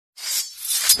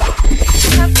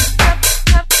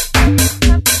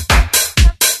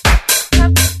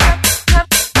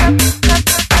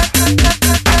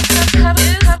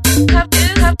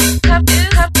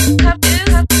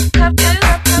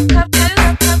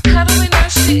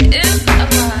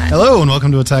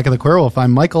Welcome to Attack of the Queer Wolf.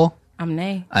 I'm Michael. I'm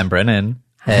Nay. I'm Brennan.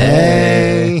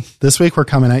 Hey. This week we're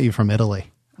coming at you from Italy.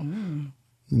 In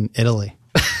Italy.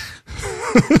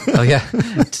 Oh, yeah.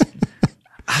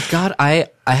 God, I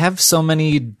have so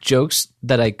many jokes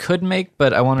that I could make,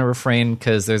 but I want to refrain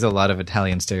because there's a lot of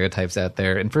Italian stereotypes out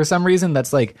there. And for some reason,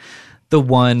 that's like the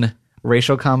one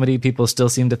racial comedy people still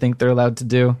seem to think they're allowed to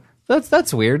do.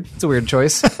 That's weird. It's a weird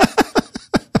choice.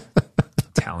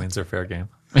 Italians are fair game.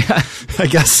 I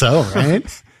guess so,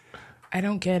 right? I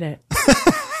don't get it.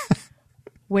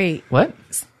 Wait, What?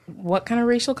 kind of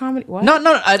racial comedy? What? No,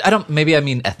 I don't. Maybe I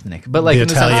mean ethnic, but like The in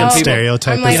the sense Italian of people-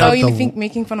 stereotype. I'm like, is oh, that you the- think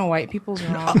making fun of white people's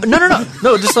wrong?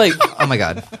 No, just like, oh my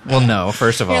God. Well, no,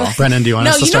 first of all. Brennan, do you want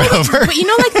us to start over? But you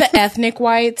know, like the ethnic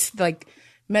whites, like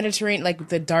Mediterranean, like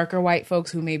the darker white folks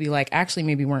who maybe like actually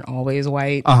maybe weren't always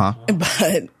white,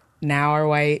 but now are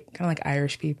white, kind of like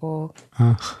Irish people.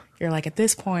 You're like, at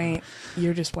this point,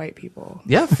 you're just white people.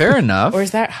 Yeah, fair enough. Or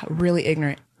is that really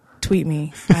ignorant? Tweet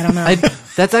me. I don't know.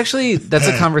 That's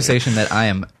a conversation that I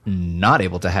am not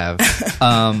able to have.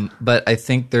 But I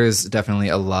think there's definitely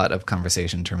a lot of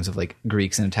conversation in terms of like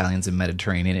Greeks and Italians and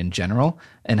Mediterranean in general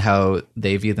and how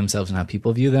they view themselves and how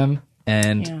people view them.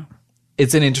 And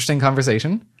it's an interesting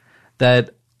conversation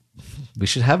that we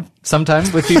should have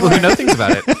sometime with people who know things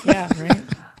about it. Yeah, right.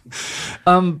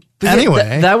 But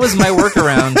Anyway. that was my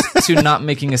workaround to not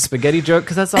making a spaghetti joke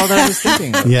because that's all that I was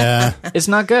thinking of. Yeah. It's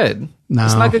not good. No.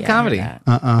 It's not good Yeah, I comedy. hear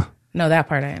that. No, that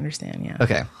part I understand. Yeah.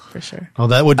 Okay. For sure. Well,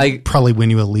 that would probably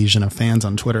win you a legion of fans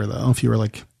on Twitter, though, if you were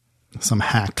like some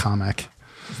hack comic.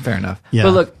 Fair enough. Yeah.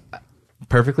 But look,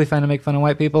 perfectly fine to make fun of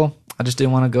white people. I just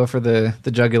didn't want to go for the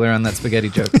jugular on that spaghetti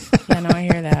joke. Yeah, no, I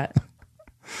hear that.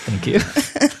 Thank you.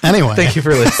 Anyway, Thank you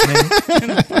for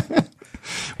listening.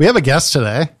 we have a guest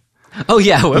today. Oh,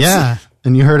 yeah. Whoops. Yeah.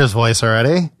 And you heard his voice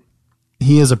already.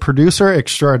 He is a producer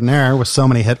extraordinaire with so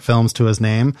many hit films to his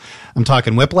name. I'm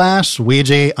talking Whiplash,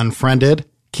 Ouija, Unfriended,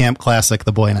 Camp Classic,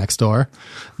 The Boy Next Door,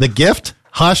 The Gift,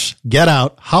 Hush, Get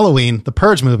Out, Halloween, The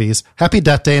Purge movies, Happy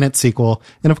Death Day and its sequel,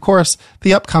 and of course,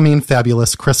 the upcoming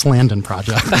fabulous Chris Landon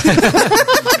project.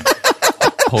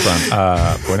 Hold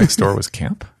on. Boy Next Door was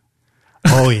camp?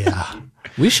 Oh, yeah.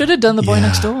 We should have done The Boy Yeah.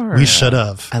 Next Door. We should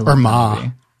have. I love Or that Ma.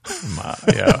 movie.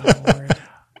 Yeah.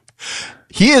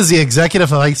 He is the executive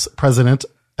vice president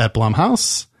at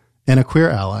Blumhouse and a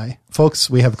queer ally. Folks,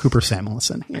 we have Cooper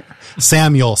Samuelson here.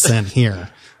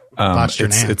 Botched your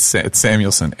name. It's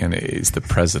Samuelson, and he's the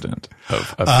president of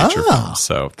feature films.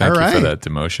 So thank you for that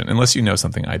demotion. Unless you know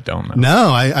something I don't know.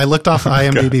 No, I looked off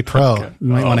IMDb Pro. Okay. You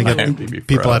might want to get IMDb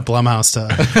people Pro. at Blumhouse to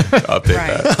Update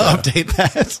Right. that. update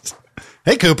that.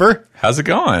 Hey, Cooper. How's it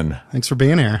going? Thanks for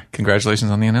being here.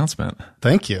 Congratulations on the announcement.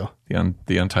 Thank you.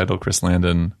 The untitled Chris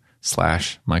Landon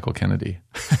 / Michael Kennedy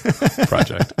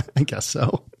project. I guess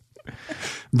so.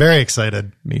 Very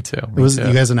excited. Me too. It was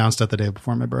you guys announced it the day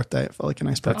before my birthday. It felt like a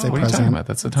nice birthday What are you present. talking about?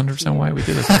 That's 100% why we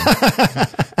did it.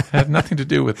 It had nothing to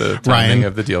do with the timing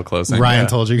of the deal closing. Ryan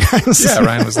told you guys. Yeah,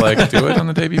 Ryan was like, do it on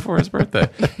the day before his birthday.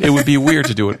 It would be weird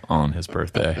to do it on his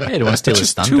birthday. Hey, I don't want to steal It's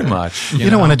his just thunder. too much. You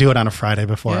don't want to do it on a Friday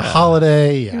before a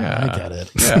holiday. Yeah, I get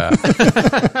it.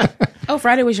 Yeah. Oh,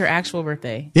 Friday was your actual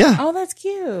birthday. Yeah. Oh, that's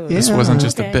cute. This wasn't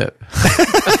just a Okay. bit.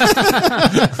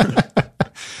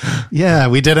 Yeah,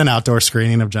 we did an outdoor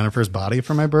screening of Jennifer's Body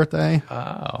for my birthday.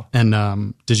 Oh.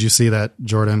 And did you see that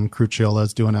Jordan Crucchiola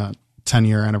is doing a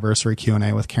 10-year anniversary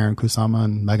Q&A with Karen Kusama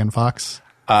and Megan Fox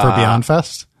for Beyond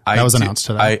Fest? That was announced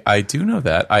today. I do know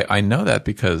that. I know that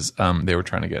because they were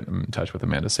trying to get in touch with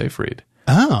Amanda Seyfried.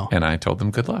 Oh. And I told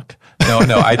them good luck. No,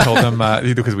 I told them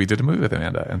because we did a movie with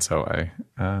Amanda. And so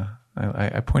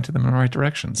I pointed them in the right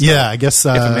direction. So Yeah, I guess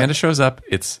if Amanda shows up,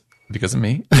 it's because of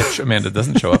me. If Amanda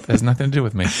doesn't show up, it has nothing to do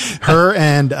with me. her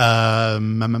and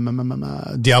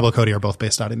Diablo Cody are both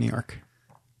based out in New York.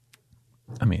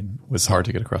 I mean, it's hard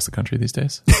to get across the country these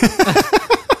days.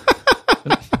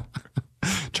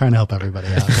 Trying to help everybody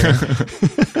out here.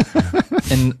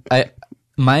 And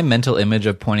my mental image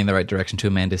of pointing the right direction to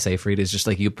Amanda Seyfried is just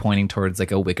like you pointing towards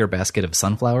like a wicker basket of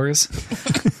sunflowers.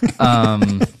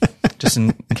 Just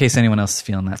in case anyone else is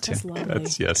feeling that too. That's lovely.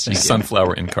 That's yes, she's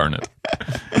sunflower incarnate.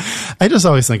 I just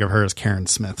always think of her as Karen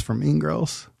Smith from Mean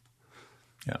Girls.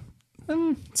 Yeah.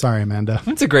 Sorry, Amanda.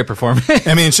 It's a great performance.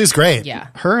 I mean, she's great. Yeah.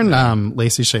 Her and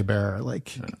Lacey Chabert are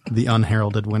like the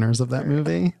unheralded winners of that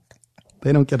movie.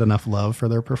 They don't get enough love for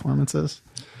their performances.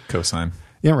 Cosign.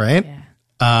 Yeah, right?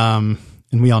 Yeah.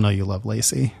 And we all know you love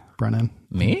Lacey. Brennan?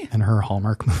 Me? And her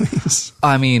Hallmark movies.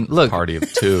 I mean, look, Party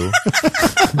of two.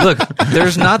 look.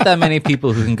 There's not that many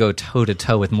people who can go toe to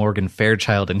toe with Morgan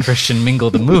Fairchild and Christian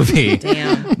Mingle the movie.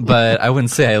 Damn. But I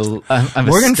wouldn't say I'm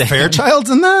Morgan a stan.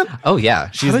 Fairchild's in that? Oh yeah,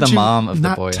 she's How did the you mom of the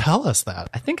not boy. tell us that.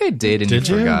 I think I did, and Did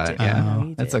you you? forgot. Yeah, No,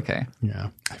 you that's did. okay. Yeah.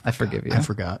 I forgive you. I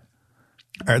forgot.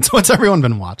 All right. So what's everyone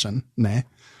been watching? Nay.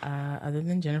 Other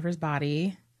than Jennifer's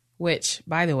Body, which,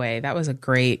 by the way, that was a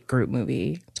great group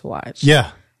movie to watch.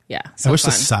 Yeah. Yeah. I So wish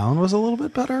fun. the sound was a little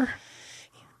bit better.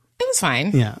 It was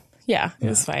fine. Yeah. Yeah, it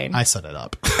was fine. I set it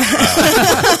up.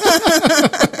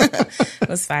 It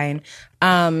was fine.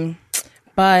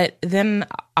 But then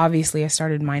obviously I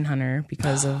started Mindhunter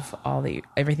because of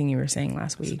everything you were saying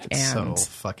last week. And so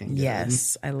fucking good.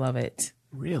 yes, I love it.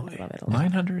 Really? Love it a lot.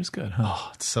 Mindhunter is good, huh?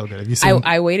 Oh, it's so good. Have you seen?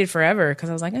 I waited forever because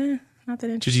I was like, not that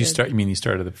interested. Did you start? You mean you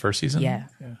started the first season? Yeah.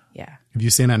 Have you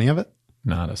seen any of it?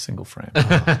 Not a single frame.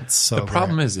 It's so The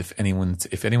problem is if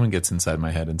anyone gets inside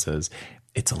my head and says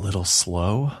it's a little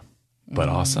slow but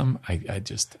awesome, I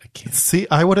can't. See,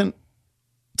 I wouldn't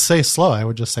say slow. I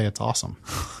would just say it's awesome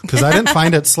because I didn't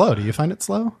find it slow. Do you find it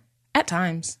slow? At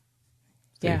times.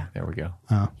 Yeah. There we go.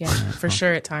 Yeah, for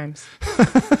sure at times.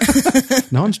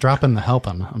 No one's dropping the help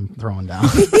I'm throwing down.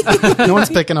 No one's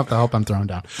picking up the help I'm throwing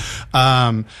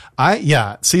down.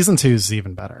 Season 2 is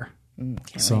even better.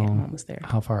 Can't So wait. I'm almost there.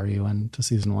 how far are you into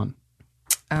season 1?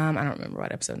 I don't remember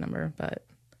what episode number, but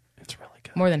It's really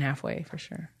good. more than halfway for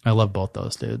sure. I love both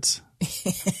those dudes.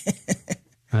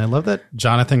 And I love that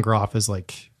Jonathan Groff is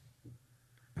like,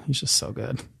 he's just so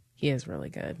good. He is really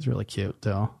good. He's really cute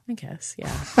too. I guess.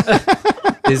 Yeah.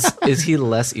 Is he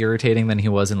less irritating than he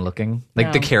was in Looking?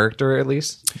 Like the No. character, at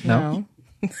least. No.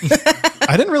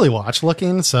 I didn't really watch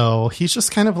Looking, so he's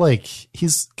just kind of like,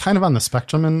 he's kind of on the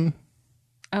spectrum in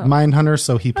Mindhunter,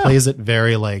 so he plays it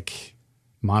very like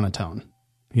monotone.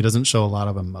 He doesn't show a lot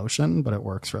of emotion, but it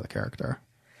works for the character.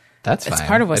 That's fine. It's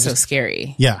part of what's I so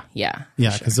scary. Yeah. Yeah.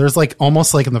 Yeah, because there's like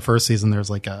almost like in the first season, there's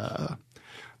like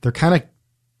they're kind of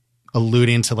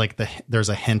alluding to like there's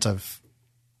a hint of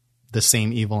the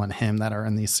same evil in him that are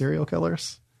in these serial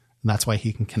killers, and that's why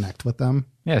he can connect with them.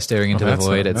 Yeah, staring into the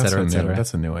void, et cetera, et cetera.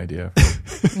 That's a new idea.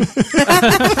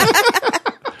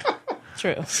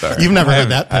 True. Sorry. You've never I heard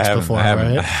that haven't- pitch before, I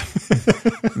haven't, right?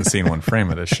 I haven't seen one frame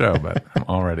of this show, but I'm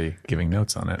already giving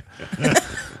notes on it.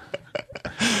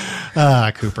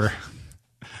 Cooper.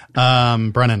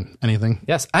 Brennan, anything?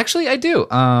 Yes, actually, I do.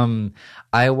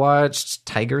 I watched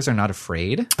Tigers Are Not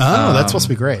Afraid. Oh, that's supposed to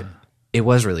be great. It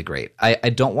was really great. I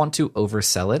don't want to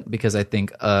oversell it because I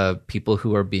think people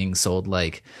who are being sold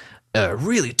like a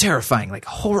really terrifying like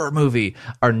horror movie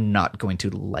are not going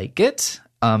to like it.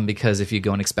 Because if you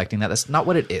go in expecting that, that's not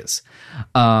what it is.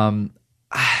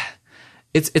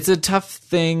 It's a tough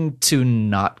thing to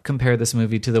not compare this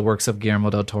movie to the works of Guillermo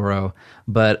del Toro,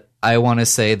 but I want to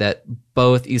say that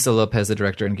both Issa Lopez, the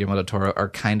director, and Guillermo del Toro are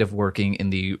kind of working in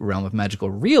the realm of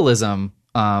magical realism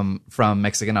from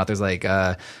Mexican authors like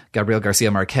Gabriel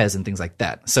Garcia Marquez and things like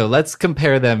that. So let's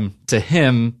compare them to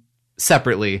him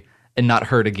separately and not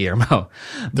her to Guillermo.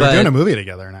 They're doing a movie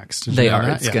together next. Did you They know are.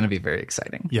 that? It's going to be very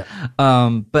exciting. Yeah.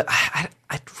 But I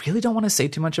really don't want to say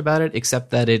too much about it, except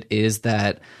that it is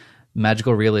that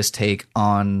magical realist take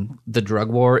on the drug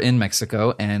war in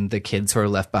Mexico and the kids who are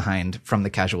left behind from the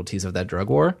casualties of that drug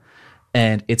war.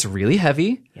 And it's really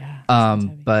heavy. Yeah.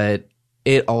 But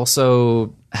it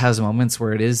also has moments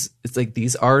where it's like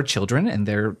these are children and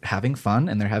they're having fun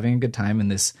and they're having a good time in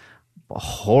this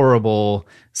horrible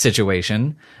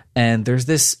situation. And there's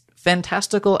this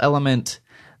fantastical element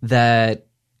that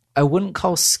I wouldn't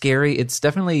call scary. It's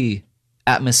definitely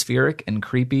atmospheric and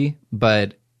creepy,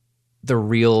 but the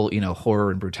real,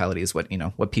 horror and brutality is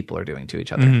what people are doing to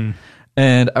each other. Mm-hmm.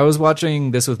 And I was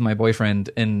watching this with my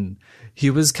boyfriend, and he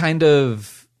was kind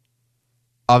of,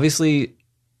 obviously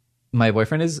my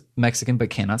boyfriend is Mexican, but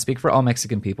cannot speak for all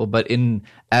Mexican people. But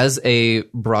as a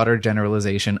broader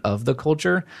generalization of the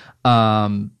culture,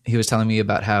 he was telling me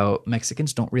about how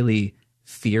Mexicans don't really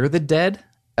fear the dead,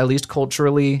 at least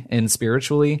culturally and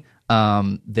spiritually.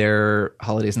 Their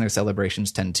holidays and their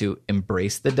celebrations tend to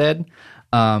embrace the dead.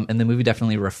 And the movie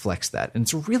definitely reflects that. And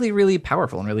it's really, really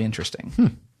powerful and really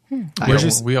interesting.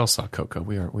 We all saw Coco.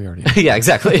 We already. Yeah,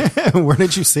 exactly. Where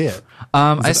did you see it?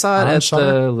 I saw it on at Shudder?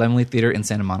 the Laemmle Theater in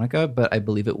Santa Monica, but I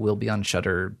believe it will be on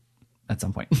Shudder at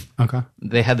some point. Okay.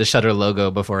 They had the Shudder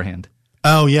logo beforehand.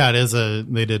 Oh yeah, it is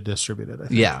they did distribute it. I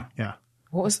think. Yeah. Yeah.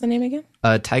 What was the name again?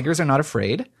 Tigers Are Not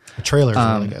Afraid. The trailer's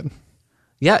really good.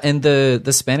 Yeah, and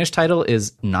the Spanish title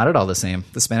is not at all the same.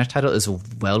 The Spanish title is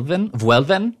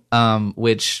Vuelven,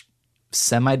 which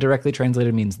semi-directly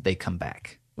translated means they come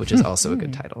back, which is also a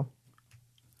good title.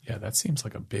 Yeah, that seems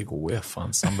like a big whiff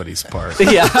on somebody's part.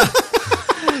 Yeah.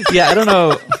 Yeah, I don't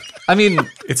know. I mean,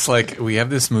 It's like we have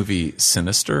this movie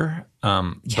Sinister,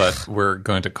 but we're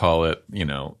going to call it,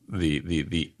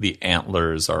 the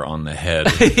antlers are on the head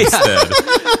instead.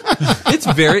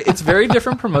 it's very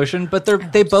different promotion, but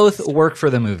they both work for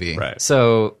the movie. Right.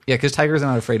 So yeah, because Tigers Are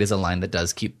Not Afraid is a line that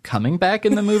does keep coming back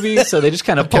in the movie, so they just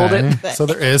kind of pulled Okay. it. So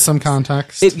there is some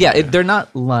context. They're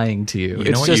not lying to you.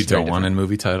 You know what you don't want in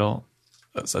movie title?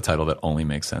 It's a title that only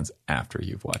makes sense after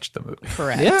you've watched the movie.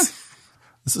 Correct. Yeah.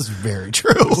 This is very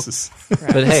true.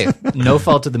 But hey, no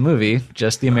fault of the movie,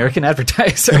 just the American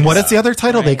advertiser. And what is the other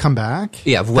title? They Come Back?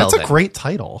 Yeah, well That's a then. great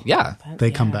title. Yeah. They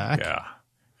Come Back. Yeah.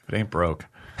 If it ain't broke.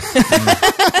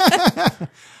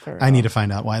 I need to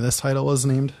find out why this title was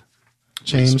named.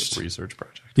 Changed. Research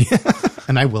project.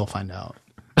 And I will find out.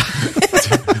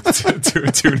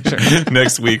 Tune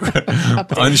next week.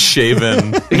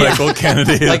 Unshaven Michael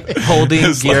Kennedy. Like holding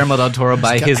is Guillermo del Toro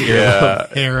by his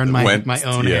earlobe. Hair in my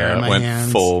own hair in my went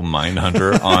hands. full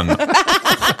Mindhunter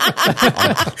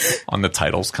on the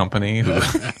titles company.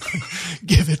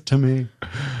 Give it to me.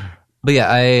 But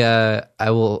yeah,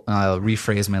 I'll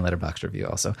rephrase my Letterboxd review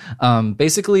also.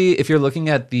 Basically, if you're looking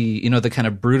at the kind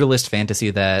of brutalist fantasy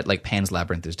that like Pan's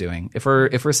Labyrinth is doing, if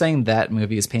we're saying that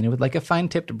movie is painted with like a fine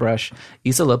tipped brush,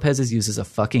 Issa Lopez uses a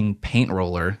fucking paint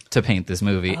roller to paint this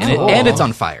movie, and it's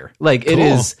on fire. Like it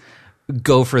is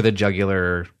go for the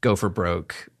jugular, go for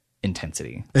broke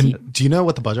intensity. And do you know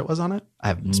what the budget was on it? I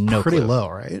have no Pretty clue. low,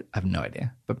 right? I have no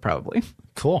idea, but probably.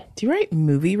 Cool. Do you write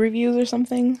movie reviews or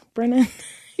something, Brennan?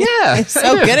 Yeah,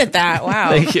 So good at that. Wow.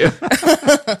 Thank you.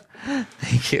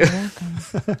 Thank you.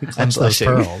 I'm Clutch those blushing.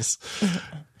 pearls.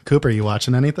 Cooper, you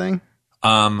watching anything?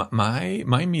 My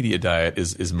media diet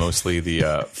is mostly the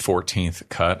 14th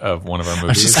cut of one of our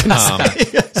movies.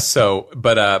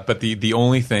 But the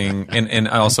only thing, and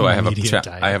also I have Media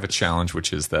diet. I have a challenge,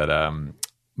 which is that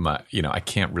I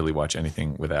can't really watch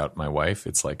anything without my wife.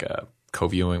 It's like a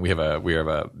co-viewing. We have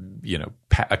a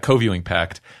co-viewing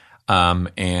pact.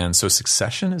 And so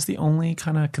Succession is the only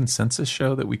kind of consensus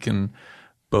show that we can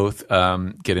both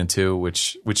get into,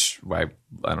 which I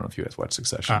don't know if you guys watch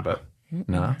Succession, but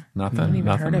no, nothing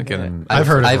again. I've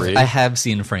heard of I have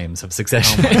seen frames of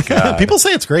Succession. Oh my God. People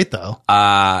say it's great though.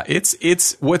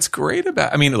 It's what's great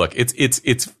about, I mean, look,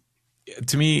 it's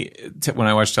to me, when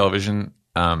I watch television,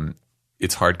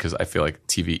 it's hard because I feel like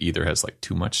TV either has like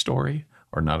too much story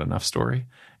or not enough story.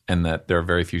 And that there are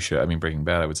very few shows. I mean, Breaking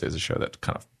Bad, I would say, is a show that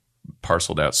kind of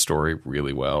parceled out story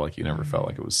really well. Like you never felt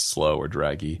like it was slow or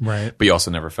draggy, Right. But you also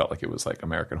never felt like it was like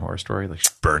American Horror Story, like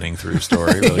burning through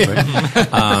story really quick.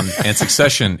 And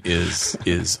Succession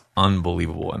is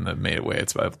unbelievable in the made way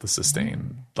it's able to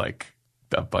sustain like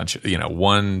a bunch of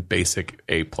one basic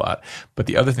A plot. But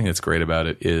the other thing that's great about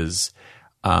it is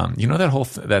that whole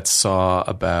that Saw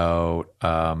about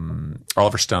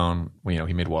Oliver Stone when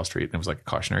he made Wall Street, and it was like a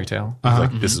cautionary tale. It was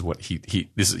like this is what he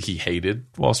hated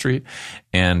Wall Street,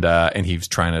 and he was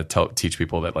trying to teach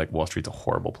people that like Wall Street's a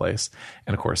horrible place.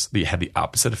 And of course, they had the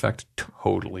opposite effect,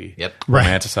 totally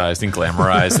romanticized and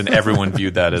glamorized, and everyone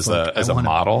viewed that as a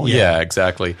model. Yeah,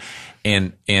 exactly.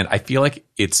 And I feel like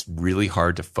it's really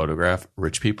hard to photograph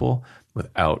rich people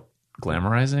without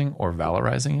glamorizing or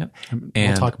valorizing it. And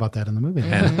We'll talk about that in the movie.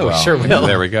 and sure will.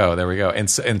 There we go. And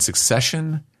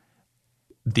Succession,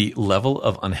 the level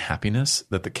of unhappiness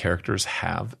that the characters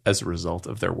have as a result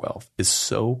of their wealth is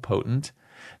so potent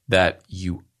that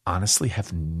you honestly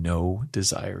have no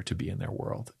desire to be in their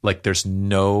world. Like there's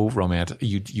no romantic.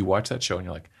 You watch that show and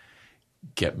you're like,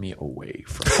 get me away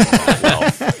from my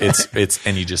wealth. It's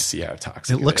and you just see how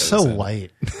toxic It looks is. so And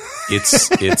white.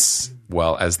 It's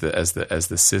well, as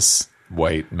the cis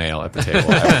white male at the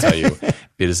table, I will tell you,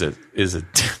 it is a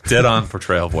dead on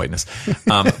portrayal of whiteness.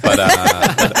 But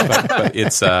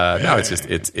it's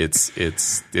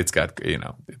it's got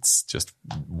it's just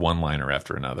one liner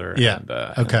after another. Yeah. And,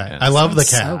 Okay. and I love the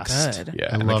so cast. good. Yeah,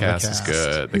 I and love the cast is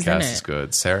good. The Who's in cast it? is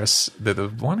good. Sarah's the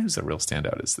one who's a real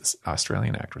standout is this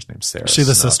Australian actress named Sarah. She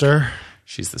the Snook. sister.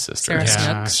 She's the sister. Sarah Snook.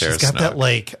 Yeah, Sarah she's got Snook. that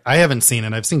like I haven't seen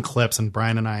it. I've seen clips, and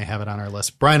Brian and I have it on our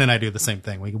list. Brian and I do the same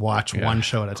thing. We watch one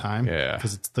show at a time,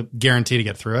 because it's the guarantee to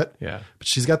get through it. Yeah. But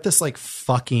she's got this like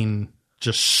fucking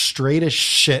just straight as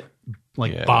shit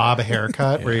like bob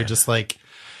haircut where you're just like,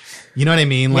 you know what I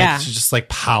mean? Like Yeah. she's just like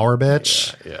power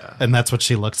bitch. Yeah. And that's what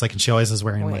she looks like, and she always is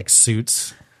wearing like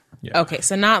suits. Okay,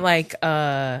 so not like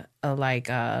can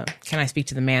I speak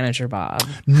to the manager, Bob?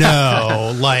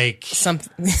 No, like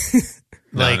Something.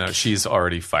 No, she's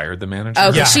already fired the manager.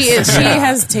 Okay, Yeah. she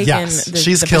has taken yes, the,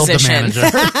 she's the killed position. the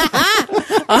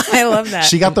manager. Oh, I love that.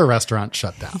 She got the restaurant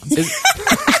shut down.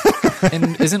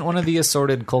 And isn't one of the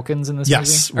assorted Culkins in this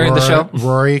Yes, movie? Or in the show?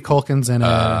 Rory Culkin's in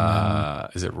it.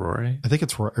 Is it Rory? I think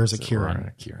it's Rory, or is it Kieran?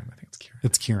 Rory? Kieran. I think it's Kieran.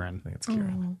 It's Kieran. I think it's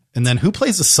Kieran. And then who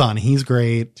plays the son? He's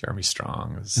great. Jeremy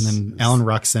Strong. Is, And then Alan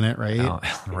Ruck's in it, right? Alan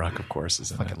Ruck, of course,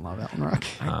 is in it. I love Alan Ruck.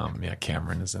 Yeah,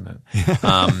 Cameron is in it.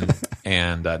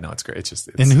 And no, it's great. It's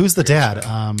And who's the dad?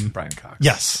 Brian Cox.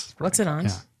 Yes. What's it on?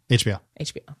 Yeah. HBO.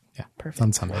 HBO. Yeah. Perfect.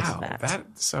 On Sundays. Wow. That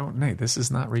so Nate, this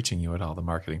is not reaching you at all. The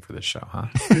marketing for this show, huh?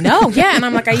 No, yeah, and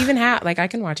I'm like, I even have like I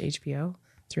can watch HBO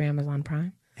through Amazon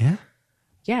Prime. Yeah.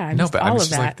 Yeah, I No, missed but all I'm of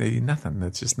just that. like nothing.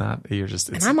 That's just not. You're just.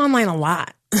 And It's, I'm online a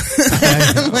lot.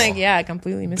 I'm like, yeah, I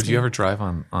completely missed did you ever drive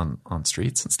on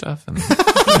streets and stuff? And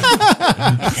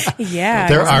Yeah.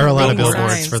 There there's are a lot of big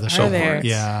billboards signs, for the are show. there?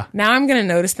 Yeah. Now I'm gonna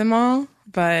notice them all,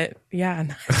 but yeah,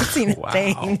 I haven't seen a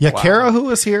thing. Yeah, Wow. Kara, who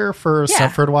was here for Yeah.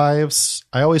 Stepford Wives,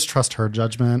 I always trust her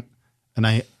judgment. And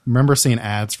I remember seeing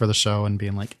ads for the show and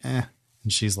being like, eh.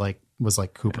 And she's like, was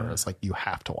like, Cooper, it's like, you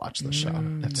have to watch the show.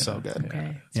 It's so good.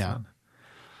 Okay. Yeah.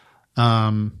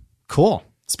 Cool.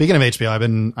 Speaking of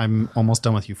HBO, I'm almost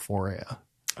done with Euphoria.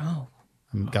 Oh,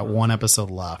 I've got one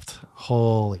episode left.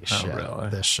 Holy shit. really?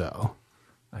 This show.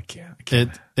 I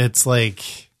can't. It's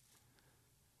like,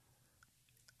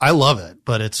 I love it,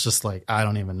 but it's just like, I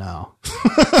don't even know.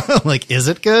 Like, is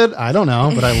it good? I don't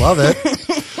know, but I love it.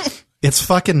 It's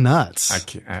fucking nuts. I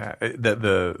can't.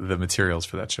 The materials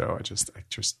for that show, I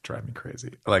just drive me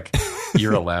crazy. Like,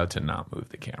 you're allowed to not move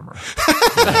the camera.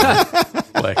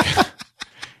 Like,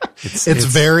 it's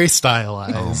very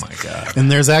stylized. Oh my god!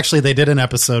 And they did an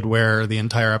episode where the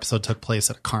entire episode took place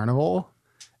at a carnival.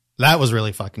 That was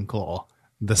really fucking cool.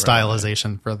 The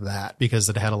stylization for that, because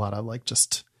it had a lot of like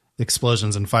just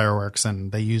explosions and fireworks,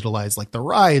 and they utilized like the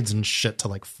rides and shit to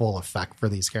like full effect for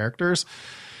these characters.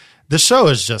 The show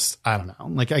is just, I don't know,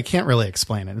 like I can't really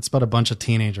explain it. It's about a bunch of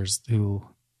teenagers who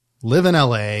live in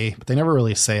LA, but they never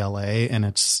really say LA, and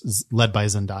it's led by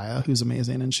Zendaya, who's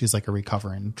amazing, and she's like a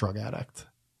recovering drug addict,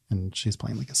 and she's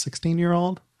playing like a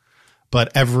 16-year-old.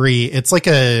 But it's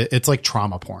like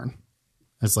trauma porn.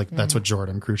 It's like that's what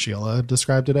Jordan Crucchiola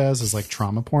described it as, is like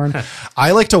trauma porn.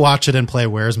 I like to watch it and play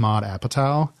Where's Maude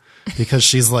Apatow, because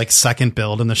she's like second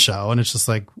build in the show, and it's just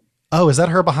like, oh, is that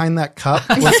her behind that cup?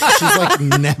 Like, she's like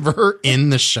never in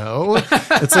the show.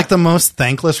 It's like the most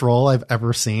thankless role I've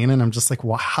ever seen. And I'm just like,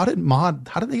 wow, how did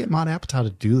they get Maude Apatow to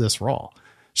do this role?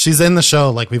 She's in the show.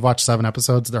 Like, we've watched 7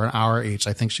 episodes. They're an hour each.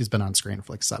 I think she's been on screen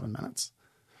for like 7 minutes.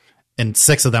 And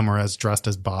 6 of them were dressed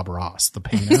as Bob Ross, the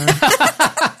painter,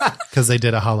 because they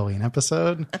did a Halloween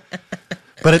episode.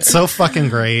 But it's so fucking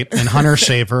great. And Hunter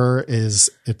Shaver it's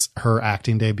her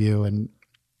acting debut, and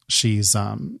she's,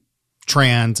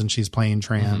 trans, and she's playing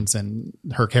trans, and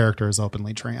her character is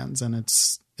openly trans, and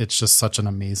it's just such an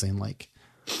amazing, like,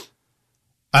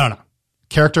 I don't know,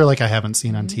 character like I haven't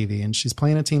seen on TV. And she's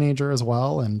playing a teenager as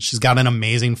well, and she's got an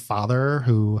amazing father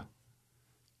who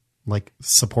like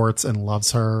supports and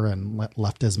loves her, and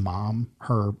left his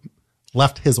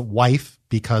wife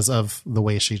because of the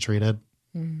way she treated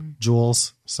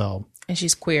Jules. So, and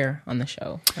she's queer on the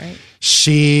show, right?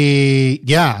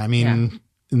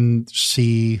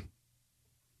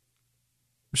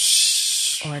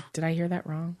 Or did I hear that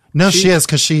wrong? No, she is,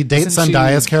 because she dates Isn't she-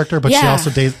 Zendaya's character, but she Yeah.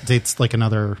 also dates like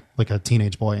a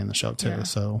teenage boy in the show too. Yeah.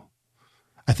 So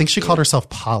I think she called herself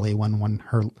Polly when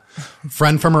her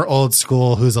friend from her old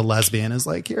school, who's a lesbian, is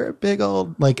like, "You're a big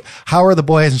old, like, how are the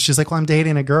boys?" And she's like, "Well, I'm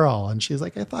dating a girl." And she's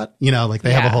like, "I thought," like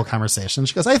they have a Yeah. whole conversation.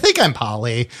 She goes, "I think I'm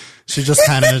Polly." She just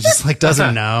kind of just like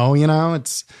doesn't know,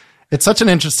 It's such an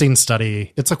interesting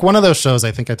study. It's like one of those shows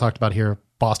I think I talked about here,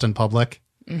 Boston Public,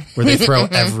 where they throw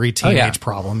every teenage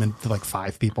problem into like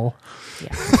 5 people.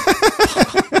 Yeah.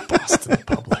 Boston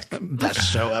Public.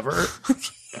 Best show ever.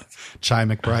 Chai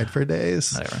McBride for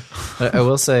days. Whatever. But I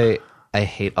will say, I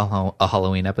hate a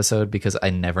Halloween episode because I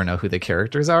never know who the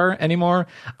characters are anymore.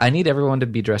 I need everyone to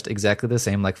be dressed exactly the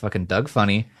same, like fucking Doug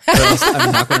Funny, or else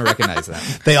I'm not going to recognize them.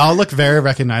 They all look very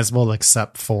recognizable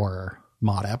except for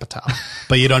Maude Apatow.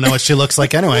 But you don't know what she looks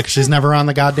like anyway, because she's never on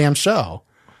the goddamn show.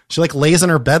 She like lays in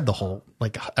her bed the whole,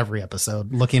 like every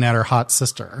episode, looking at her hot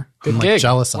sister. Good I'm like gig.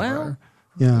 jealous of Well, her.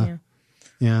 Yeah.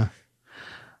 Yeah.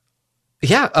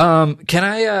 Can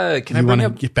I You bring want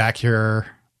up? to get back your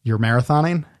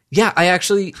marathoning? Yeah,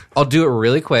 I'll do it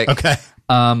really quick. Okay.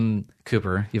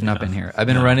 Cooper, you've not been here. I've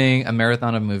been running a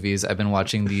marathon of movies. I've been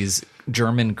watching these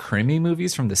German krimi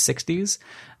movies from the 60s.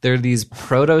 They're these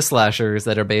proto-slashers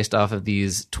that are based off of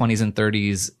these 20s and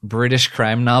 30s British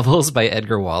crime novels by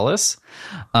Edgar Wallace.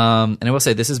 And I will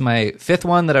say, this is my 5th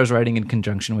one that I was writing in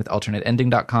conjunction with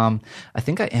AlternateEnding.com. I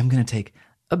think I am going to take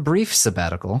a brief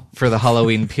sabbatical for the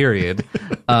Halloween period,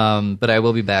 but I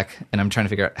will be back, and I'm trying to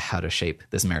figure out how to shape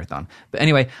this marathon. But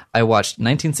anyway, I watched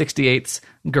 1968's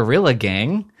Gorilla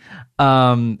Gang.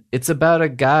 It's about a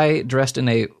guy dressed in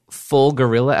a full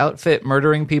gorilla outfit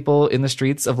murdering people in the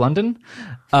streets of London.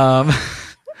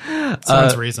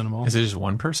 Sounds reasonable. Is it just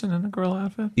one person in a gorilla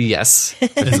outfit? Yes.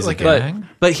 Is it like a gang?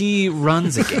 But he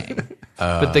runs a gang.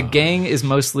 But the gang is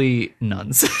mostly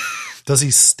nuns. Does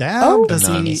he stab? Does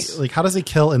nuns. he how does he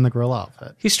kill in the gorilla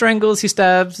outfit? He strangles, he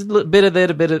stabs, a bit of it,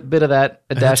 a bit of that,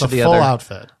 a dash It's a of the full other.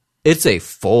 outfit. It's a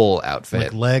full outfit.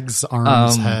 Like legs,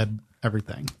 arms, head,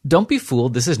 everything. Don't be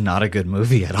fooled. This is not a good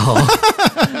movie at all.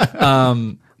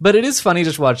 But it is funny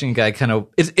just watching a guy kind of,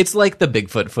 it's like the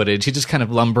Bigfoot footage. He's just kind of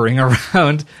lumbering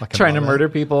around, trying to murder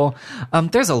people.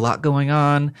 There's a lot going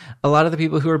on. A lot of the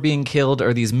people who are being killed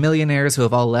are these millionaires who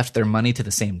have all left their money to the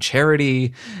same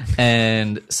charity.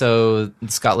 And so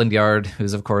Scotland Yard,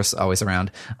 who's of course always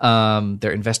around,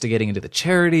 they're investigating into the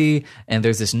charity. And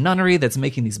there's this nunnery that's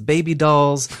making these baby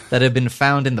dolls that have been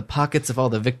found in the pockets of all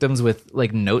the victims with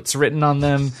like notes written on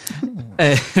them.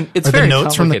 And it's Are very the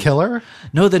notes from the complicated. killer?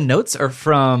 No, the notes are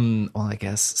from, well, I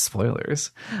guess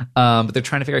spoilers. But they're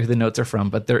trying to figure out who the notes are from.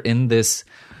 But they're in this,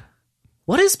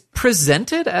 what is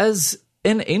presented as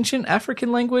an ancient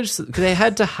African language. They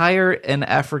had to hire an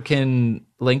African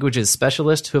languages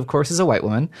specialist, who of course is a white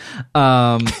woman,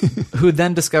 who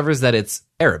then discovers that it's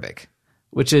Arabic,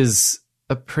 which is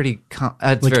a pretty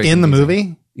it's Like very in the confusing.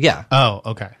 movie? Yeah. Oh,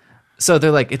 okay. So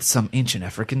they're like, it's some ancient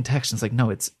African text. And it's like,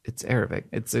 no, it's Arabic.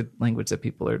 It's a language that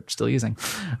people are still using.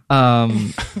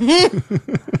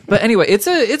 But anyway,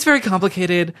 it's very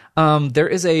complicated. There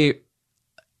is a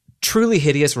truly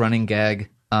hideous running gag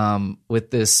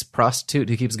with this prostitute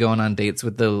who keeps going on dates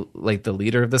with the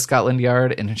leader of the Scotland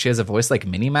Yard, and she has a voice like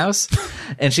Minnie Mouse,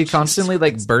 and she constantly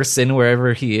like bursts in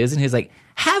wherever he is, and he's like,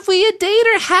 "Have we a date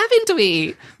or haven't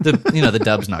we?" The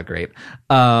dub's not great.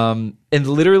 And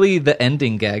literally the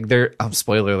ending gag, they're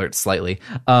spoiler alert slightly.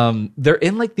 They're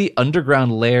in like the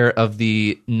underground lair of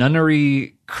the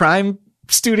nunnery crime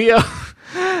studio.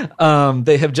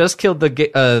 They have just killed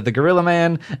the gorilla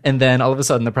man, and then all of a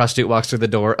sudden the prostitute walks through the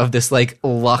door of this like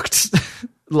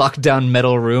locked down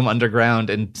metal room underground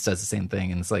and says the same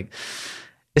thing. And it's like,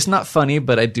 it's not funny,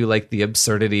 but I do like the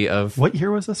absurdity of What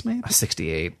year was this made?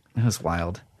 68. It was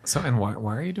wild. So, and why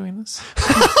are you doing this?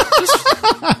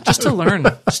 Just to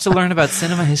learn about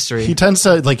cinema history. He tends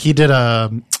to he did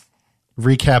a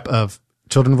recap of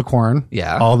Children of the Corn.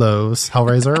 Yeah. All those.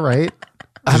 Hellraiser, right?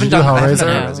 I haven't done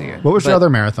Hellraiser yet. What was your But, other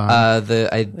marathon? I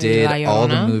did La all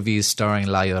the Llorona? movies starring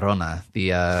La Llorona,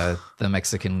 the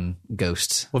Mexican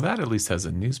ghost. Well, that at least has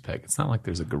a news peg. It's not like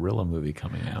there's a gorilla movie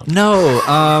coming out. No,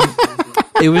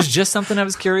 it was just something I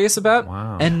was curious about,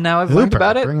 Wow. and now I've Uber, learned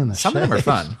about it. bringing the Some of them are shade.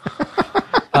 fun.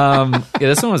 Yeah,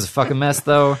 this one was a fucking mess,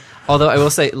 though. Although I will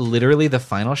say, literally, the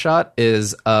final shot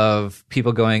is of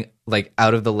people going like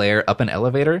out of the lair up an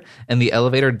elevator, and the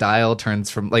elevator dial turns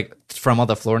from all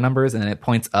the floor numbers, and then it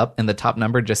points up, and the top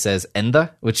number just says "Ende,"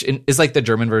 which is like the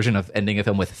German version of ending a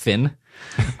film with Finn.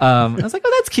 I was like,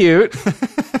 oh, that's cute.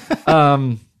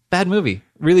 Bad movie,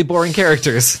 really boring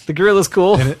characters. The gorilla's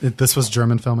cool. And this was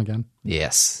German film again.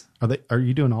 Yes, Are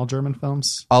you doing all German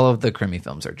films? all of the Crimmy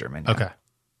films are German. Yeah. Okay.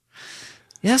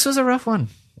 Yeah, this was a rough one.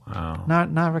 Wow.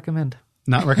 Not recommend.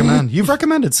 Not recommend. You've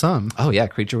recommended some. Oh yeah,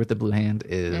 Creature with the Blue Hand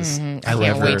is. I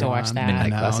can't wait to watch that. I Midnight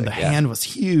know. classic, The yeah. hand was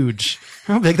huge.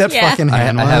 How big that Yeah. fucking I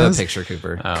hand was. have a picture,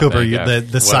 Cooper. Oh, Cooper, thank God.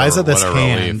 the size of this What a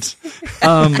hand.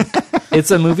 relief.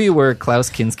 It's a movie where Klaus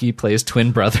Kinski plays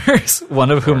twin brothers, one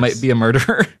of whom might be a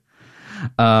murderer.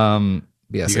 Yeah,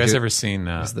 You so guys here- ever seen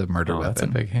the murder That's a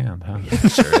weapon. big hand, huh?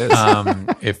 Sure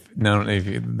is.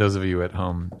 Those of you at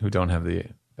home who don't have the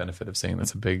benefit of seeing,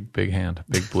 that's a big hand,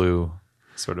 big blue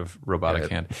sort of robotic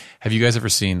hand. Have you guys ever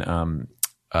seen God,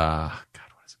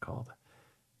 what is it called?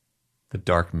 The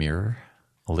Dark Mirror.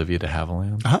 Olivia de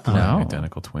Havilland. No.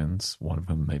 Identical twins. One of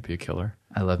them might be a killer.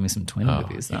 I love me some twin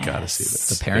movies. You Though. gotta see this.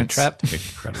 The Parent Trap.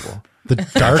 Incredible. The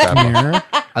Dark Mirror.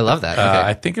 I love that. Okay.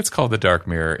 I think it's called The Dark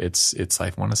Mirror. It's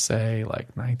I want to say like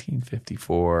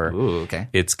 1954. Ooh, okay.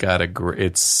 It's got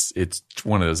it's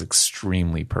one of those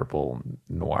extremely purple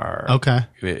noir. Okay.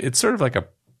 It's sort of like a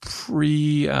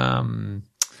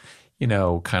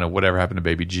kind of whatever happened to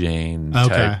Baby Jane Okay.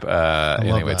 type. love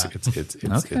Anyway, that.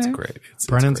 it's great.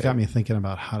 Brennan's got me thinking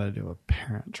about how to do a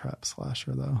Parent Trap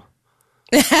slasher, though.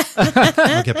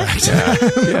 I'll get back to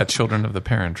that. Yeah, Children of the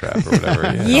Parent Trap or whatever.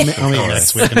 Yeah. I'll meet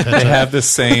next week and pitch They it. have the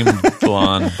same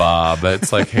blonde bob.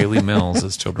 It's like Haley Mills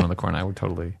as Children of the Corn. I would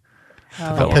totally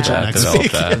Develop pitch it that, next develop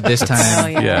week. that. This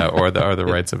time, Yeah, or are the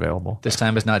rights available? this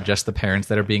time is not just the parents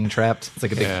that are being trapped. It's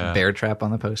like a big Yeah. bear trap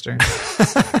on the poster.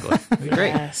 Great.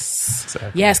 Yes.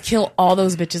 Exactly. Yes, kill all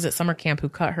those bitches at summer camp who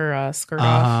cut her skirt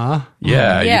off.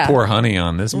 Yeah, Yeah. you pour honey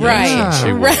on this. bitch, Right. and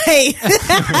she will-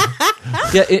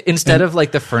 Right. Yeah, instead of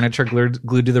like the furniture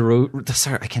glued to the roof.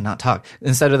 Sorry, I cannot talk.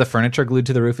 Instead of the furniture glued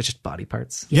to the roof, it's just body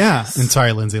parts. Yeah. And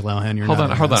sorry, Lindsay Lohan, you're Hold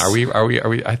not on, hold on. this. Are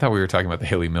we? I thought we were talking about the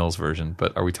Haley Mills version,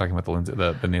 but are we talking about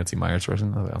the Nancy Myers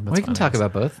version? Oh, well, that's We can fine. talk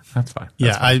about both. That's fine.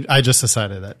 Yeah, I just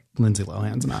decided that Lindsay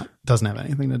Lohan's doesn't have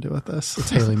anything to do with this. It's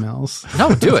Haley Mills.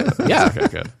 No, do it. Yeah, Okay,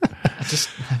 good. I just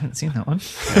haven't seen that one.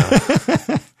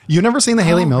 You've never seen the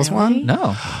Haley Mills one?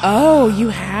 No. Oh, you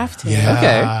have to. Yeah.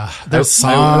 Okay. There's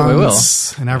I will.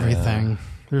 songs and everything.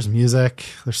 There's music.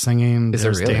 There's singing. Is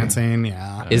there There's really? dancing.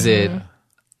 Yeah. Is it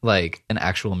like an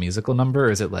actual musical number,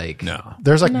 or is it like No.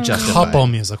 There's a Justified. couple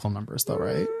musical numbers though,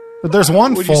 right? But there's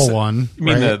one Would you full say- one. You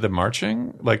mean right? the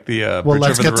marching, like the Well, Bridge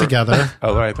Let's Over the Get Ro- Together.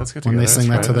 Oh, right, let's get together. when they sing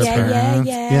that That's to their right. parents.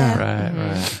 yeah.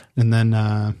 Right. And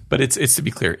then But it's to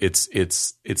be clear, it's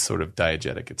sort of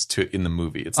diegetic. It's in the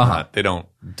movie. It's not. They don't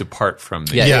depart from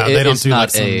the. Yeah, they don't it's do not like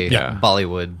some- a yeah.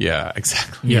 Bollywood Yeah,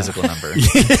 exactly. musical number.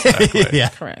 yeah,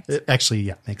 Correct. It actually,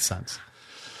 yeah, makes sense.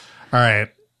 All right.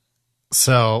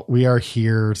 So we are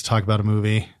here to talk about a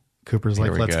movie. Cooper's like,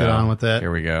 Here we let's go. get on with it.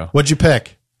 Here we go. What'd you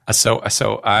pick? So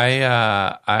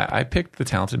I picked The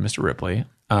Talented Mr. Ripley.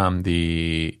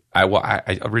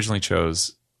 I originally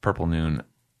chose Purple Noon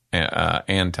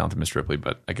and Talented Mr. Ripley,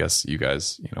 but I guess you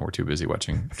guys were too busy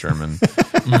watching German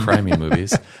crimey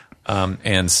movies,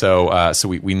 and so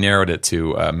we narrowed it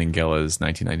to Minghell's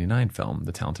 1999 film,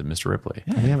 The Talented Mr. Ripley.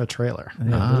 We have a trailer.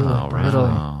 Oh,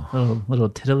 right. Little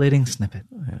titillating snippet.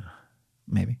 Yeah.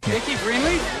 Maybe. Dickie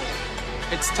Greenleaf?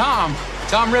 It's Tom.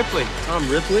 Tom Ripley. Tom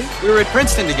Ripley? We were at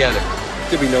Princeton together.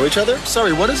 Did we know each other?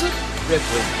 Sorry, what is it?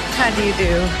 Ripley. How do you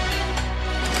do?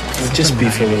 We'll just be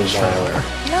for a little while.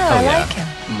 No, I like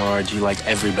him. Marge, you like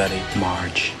everybody.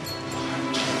 Marge,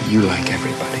 you like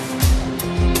everybody.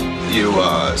 You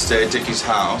stay at Dickie's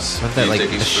house. What if that, eat like,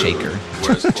 Dickie's a shaker? food,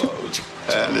 wears clothes,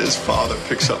 and his father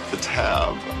picks up the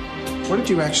tab. What did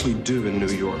you actually do in New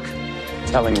York?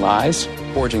 Telling lies,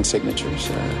 forging signatures,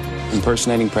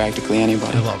 impersonating practically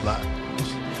anybody. I love that.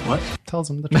 What? Tells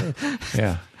them the truth.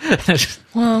 Yeah.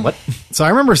 What? So I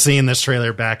remember seeing this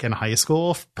trailer back in high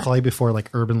school, probably before like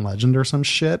Urban Legend or some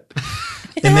shit.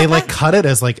 And they like cut it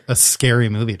as like a scary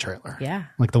movie trailer. Yeah.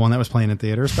 Like the one that was playing in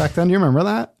theaters back then. Do you remember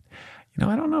that?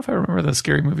 I don't know if I remember the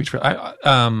Scary Movie trailer.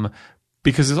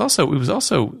 Because it was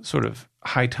also sort of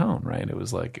high tone, right? It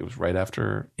was right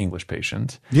after English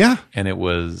Patient. Yeah. And it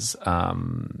was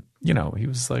he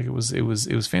was like it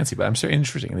was fancy, but I'm so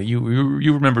interesting that you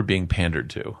remember being pandered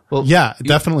to. Well, Yeah,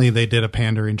 definitely they did a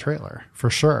pandering trailer for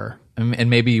sure. and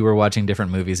maybe you were watching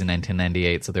different movies in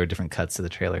 1998, so there were different cuts to the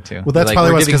trailer too. Well, that's Like,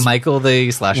 probably we're what's giving 'cause- Michael the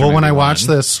slasher. Well, when movie I watched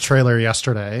one. this trailer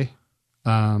yesterday,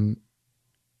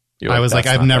 You're I was like,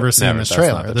 "That's I've not never the- seen this that's not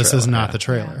trailer. the This is trailer." not Yeah. the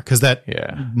trailer. Because that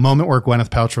Yeah. moment where Gwyneth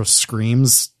Paltrow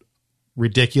screams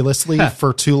ridiculously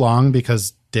for too long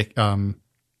because Tom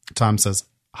says,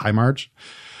 "Hi, Marge."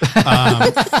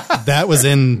 That was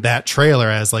in that trailer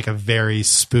as like a very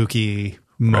spooky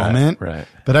moment. Right.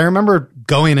 But I remember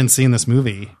going and seeing this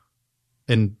movie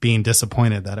and being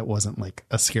disappointed that it wasn't like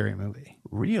a scary movie.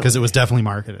 Really? Because it was definitely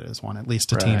marketed as one, at least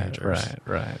to teenagers.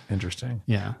 Right. Interesting.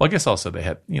 Yeah. Well, I guess also they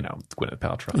had Gwyneth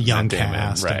Paltrow, and Young Matt Damon.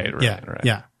 cast. Right. Yeah. Right.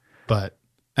 Yeah. But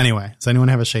anyway, does anyone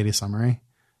have a shady summary?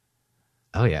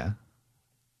 Oh yeah.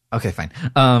 Okay, fine.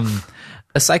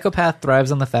 A psychopath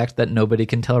thrives on the fact that nobody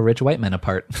can tell rich white men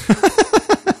apart.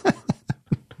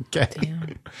 Okay.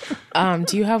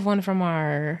 Do you have one from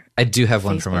our? I do have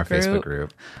one from our Facebook Facebook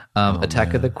group.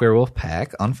 Attack of the Queer Wolf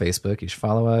Pack on Facebook. You should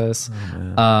follow us.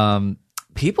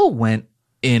 People went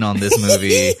in on this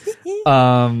movie.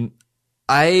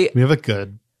 We have a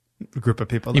good group of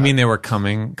people. You mean they were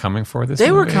coming for this?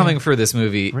 They were movie? coming for this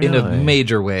movie in a Really?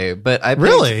 major way, but I picked,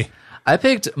 Really? I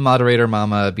picked moderator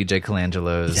Mama BJ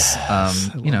Colangelo's.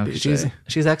 BJ.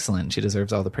 She's excellent. She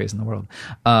deserves all the praise in the world.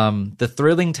 The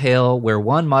thrilling tale where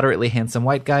one moderately handsome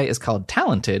white guy is called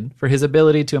talented for his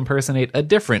ability to impersonate a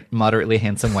different moderately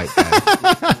handsome white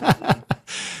guy.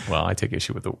 Well, I take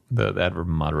issue with the adverb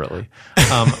moderately,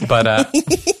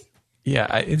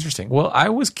 yeah, interesting. Well, I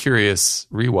was curious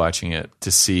rewatching it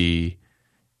to see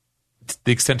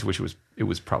the extent to which it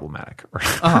was problematic or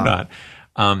not.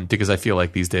 Because I feel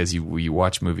like these days you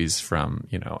watch movies from,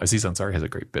 Aziz Ansari has a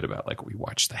great bit about like we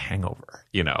watch The Hangover,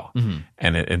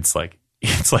 and it's like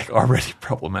already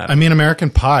problematic. I mean, American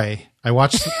Pie. I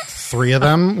watched 3 of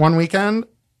them one weekend.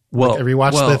 Well, I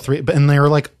rewatched the 3, and they were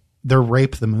like they're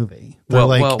Rape the movie. They're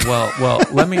Well.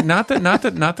 Let me not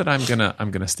that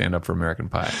I'm gonna stand up for American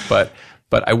Pie, but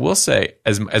I will say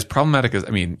as problematic as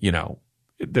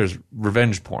there's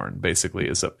revenge porn basically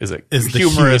is a the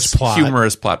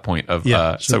humorous plot point of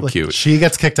so cute. She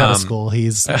gets kicked out of school.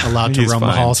 He's allowed to roam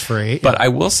the halls free. But I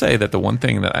will say that the one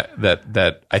thing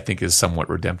that I think is somewhat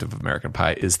redemptive of American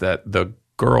Pie is that the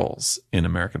girls in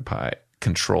American Pie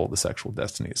control the sexual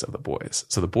destinies of the boys.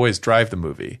 So the boys drive the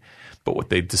movie, but what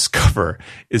they discover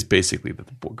is basically that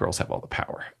the girls have all the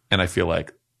power. And I feel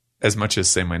like, as much as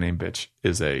 "Say My Name, Bitch"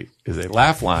 is a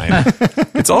laugh line,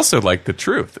 it's also like the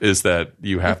truth is that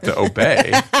you have to obey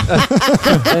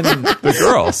the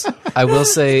girls. I will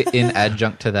say, in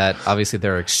adjunct to that, obviously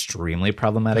there are extremely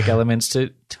problematic elements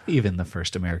to even the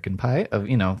first American Pie of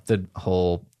the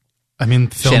whole. I mean,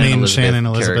 filming Shannon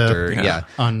Elizabeth character,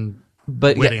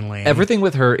 unwittingly. Everything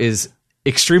with her is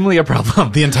extremely a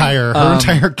problem. The entire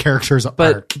entire character's arc.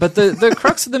 But the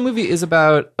crux of the movie is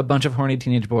about a bunch of horny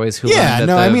teenage boys who learn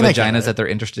that vaginas that they're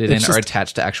interested in are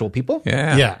attached to actual people.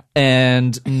 Yeah.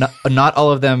 And not all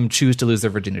of them choose to lose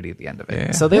their virginity at the end of it.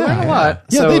 Yeah. So they learn a lot.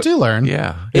 Yeah, so they do learn.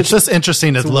 Yeah. It's just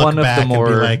interesting to look one back of the more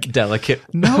and be like, delicate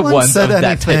no one ones said of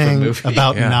that type of anything movie.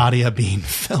 about Nadia being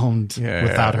filmed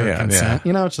without her consent.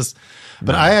 Yeah. It's just.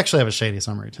 But I actually have a shady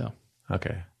summary too.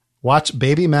 Okay. Watch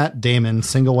baby Matt Damon,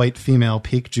 single white female,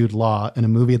 peak Jude Law in a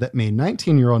movie that made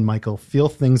 19-year-old Michael feel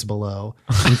things below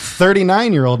and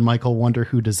 39-year-old Michael wonder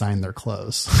who designed their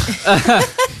clothes. I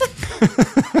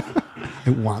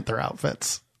want their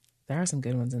outfits. There are some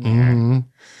good ones in there.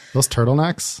 Those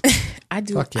turtlenecks. I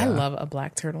do. Fuck yeah. I love a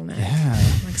black turtleneck. Yeah.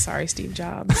 I'm like, sorry, Steve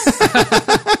Jobs.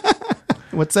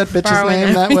 What's that bitch's Borrowing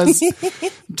name that was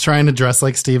trying to dress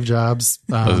like Steve Jobs?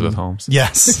 Elizabeth Holmes.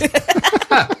 Yes.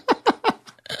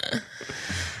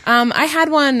 I had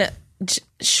one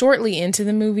shortly into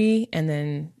the movie and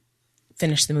then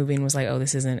finished the movie and was like, oh,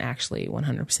 this isn't actually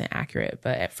 100% accurate.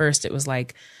 But at first it was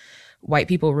like white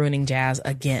people ruining jazz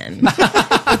again. But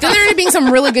then there ended up being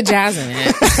some really good jazz in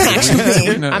it.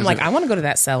 Actually, I'm like, I want to go to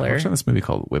that cellar. I'm watching this movie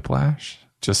called Whiplash,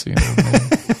 just so you know.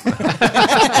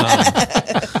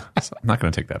 So I'm not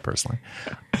going to take that personally.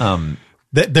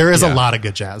 There is a lot of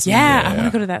good jazz. Yeah, I want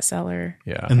to go to that cellar.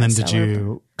 Yeah. And then did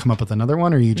you come up with another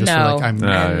one, or you just were like, I'm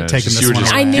taking this one?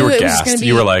 I knew you were it was gassed. going to be.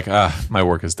 You were like, my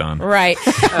work is done. Right.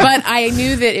 But I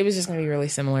knew that it was just going to be really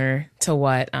similar to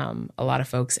what a lot of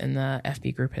folks in the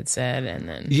FB group had said. And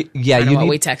then what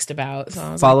we text about. So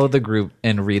I was follow the group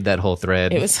and read that whole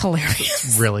thread. It was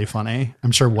hilarious. Really funny.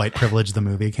 I'm sure White Privilege, the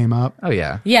movie, came up. Oh,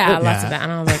 yeah. Yeah, lots of that.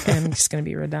 And I was like, I'm just going to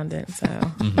be redundant.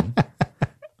 So.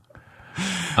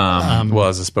 Well,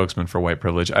 as a spokesman for white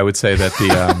privilege, I would say that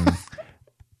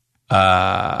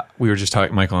the we were just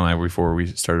talking, Michael and I, before we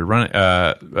started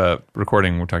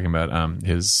recording. We're talking about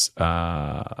his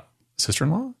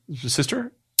sister-in-law,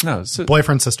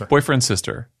 Boyfriend,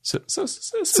 sister,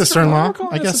 sister-in-law.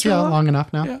 I guess long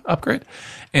enough now. Yeah, upgrade,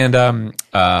 and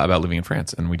about living in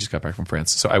France, and we just got back from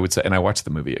France. So I would say, and I watched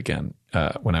the movie again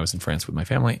when I was in France with my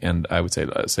family, and I would say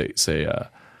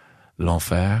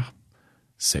l'enfer.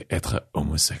 C'est être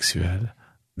homosexuel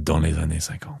dans les années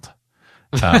 50.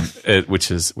 Which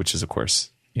is of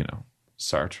course,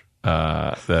 Sartre.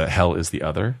 The hell is the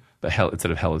other. The hell,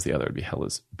 instead of hell is the other, it'd be hell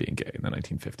is being gay in the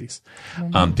 1950s.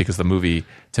 Because the movie,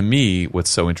 to me, what's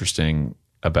so interesting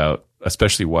about,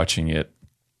 especially watching it,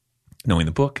 knowing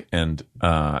the book and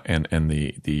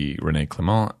the René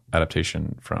Clément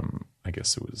adaptation from, I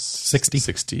guess it was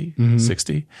 60,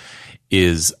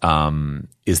 is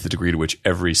the degree to which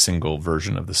every single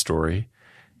version of the story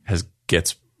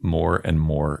gets more and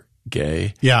more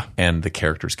gay. Yeah. And the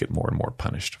characters get more and more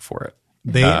punished for it.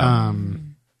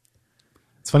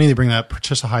 It's funny they bring that up.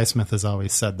 Patricia Highsmith has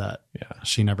always said that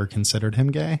she never considered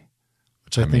him gay,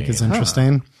 which I think is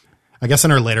interesting. I guess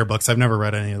in her later books, I've never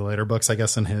read any of the later books. I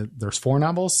guess there's 4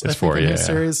 novels. There's 4 in his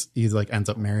series. He ends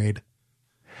up married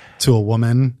to a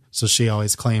woman. So she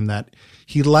always claimed that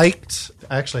he liked.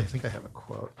 Actually, I think I have a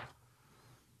quote.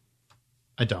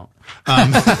 I don't.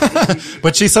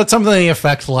 But she said something to the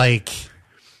effect like,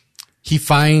 he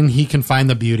can find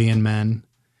the beauty in men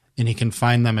and he can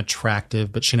find them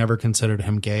attractive, but she never considered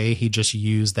him gay. He just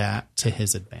used that to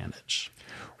his advantage.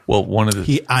 Well,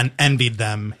 he envied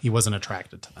them. He wasn't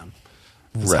attracted to them.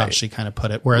 That's how she kind of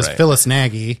put it. Whereas Right. Phyllis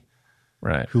Nagy,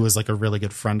 Right. who was like a really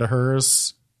good friend of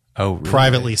hers, really?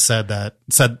 privately said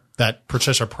that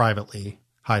Patricia privately,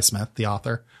 Highsmith, the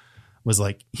author, was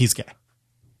like, he's gay.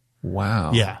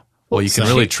 Wow. Yeah. Well, you can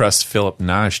really trust Philip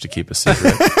Nage to keep a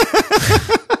secret.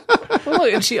 Well,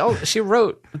 No, and she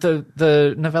wrote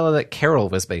the novella that Carol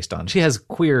was based on. She has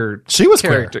queer. She was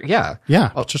character. queer. Yeah, Yeah,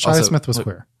 Patricia Highsmith was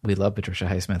queer. We love Patricia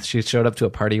Highsmith. She showed up to a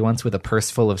party once with a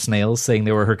purse full of snails, saying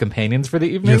they were her companions for the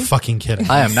evening. You're fucking kidding.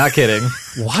 I am not kidding.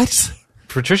 What?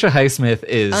 Patricia Highsmith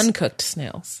is Uncooked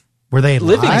snails. Were they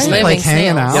Living live? snails. Like hanging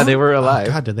Living out? snails. Yeah, they were alive.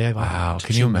 Oh, God, did they have Wow, did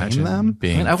can you name imagine them?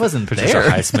 being I mean, I wasn't Patricia there.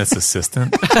 Highsmith's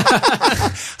assistant?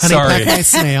 Honey, Sorry. pack my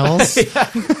snails.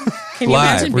 Can you Live.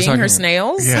 imagine We're being her talking-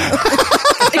 snails? Yeah.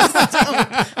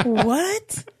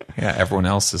 What? Yeah, everyone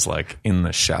else is like in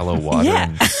the shallow water. Yeah.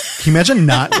 And, Can you imagine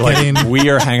not getting? we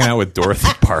are hanging out with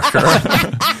Dorothy Parker.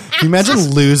 Can you imagine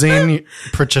losing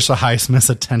Patricia Highsmith's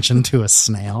attention to a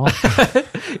snail?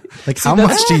 Like, how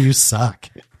much do you suck?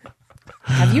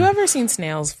 Have you ever seen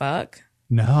snails fuck?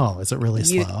 No, is it really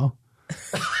slow?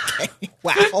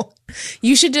 Wow.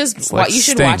 You should just like you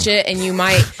should Sting. watch it, and you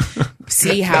might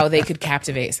see how they could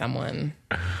captivate someone.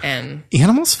 And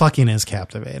Animals fucking is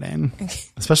captivating,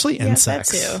 especially yes, that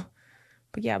insects. too.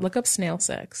 But yeah, look up snail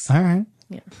sex. All right.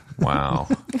 Wow.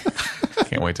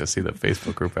 Can't wait to see the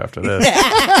Facebook group after this.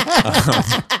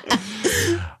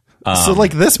 So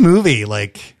like this movie,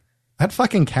 like that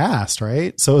fucking cast,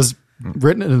 right? So it was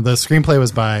written. The screenplay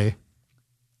was by.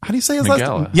 How do you say his last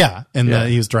Minghella. name? Yeah, and Yeah.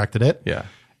 he was directed it. Yeah.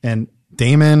 And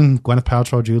Damon, Gwyneth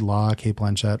Paltrow, Jude Law, Kate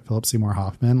Blanchett, Philip Seymour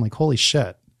Hoffman. Like holy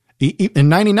shit! In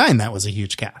 '99, that was a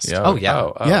huge cast. Yeah. Oh,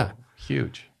 yeah. Yeah.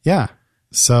 Huge. Yeah.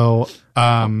 So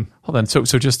Hold on. So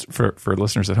just for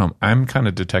listeners at home, I'm kind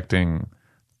of detecting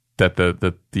that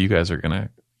the you guys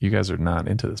are not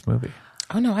into this movie.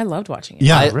 Oh no, I loved watching it.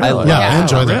 yeah, I yeah, Yeah. I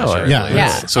enjoyed that. Really? shit. Yeah, Yeah.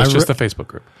 So it's just the Facebook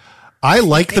group. I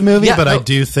like the movie, Yeah, but I no.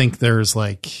 do think there's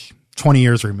like 20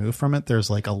 years removed from it. There's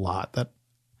like a lot that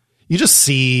you just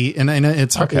see, and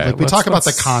it's hard. Okay. Like we talk about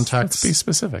the context. Let's be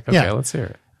specific. Okay, Yeah. let's hear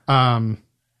it. I'm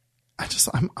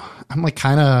like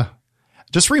kind of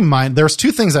just there's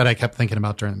two things that I kept thinking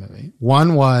about during the movie.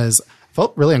 One was I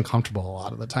felt really uncomfortable a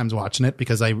lot of the times watching it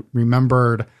because I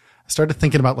remembered I started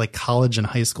thinking about like college and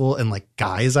high school and like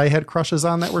guys I had crushes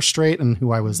on that were straight and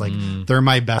who I was like, they're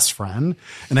my best friend.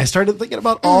 And I started thinking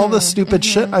about all the stupid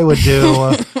shit I would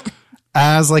do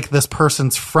as like this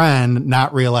person's friend,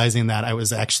 not realizing that I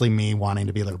was actually me wanting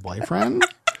to be their boyfriend.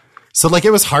 So like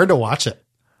it was hard to watch it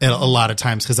a lot of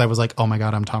times because I was like, oh my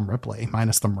God, I'm Tom Ripley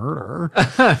minus the murder.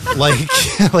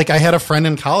 like I had a friend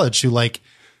in college who like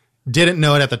didn't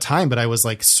know it at the time, but I was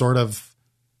like sort of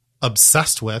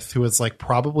obsessed with, who was like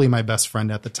probably my best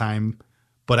friend at the time,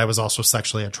 but I was also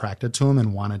sexually attracted to him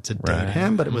and wanted to date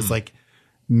him. But it was like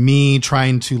me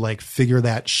trying to like figure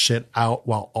that shit out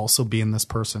while also being this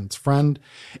person's friend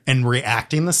and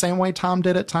reacting the same way Tom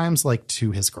did at times, like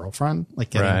to his girlfriend, like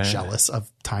getting jealous of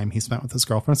time he spent with his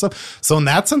girlfriend and stuff. So in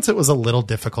that sense, it was a little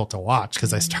difficult to watch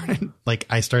because I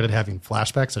started having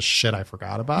flashbacks of shit I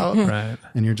forgot about. Right.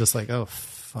 And you're just like, oh,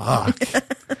 fuck.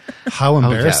 How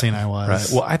embarrassing I was.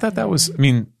 Right. Well, I thought that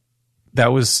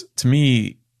was to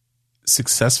me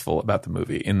successful about the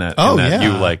movie in that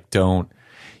you like don't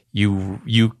you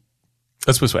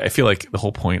let's put it this way. I feel like the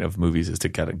whole point of movies is to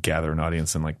kind of gather an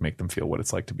audience and like make them feel what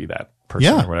it's like to be that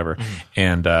person or whatever.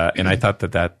 And I thought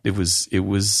that it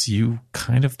was you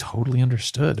kind of totally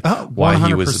understood why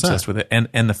he was 100%. obsessed with it.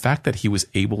 And the fact that he was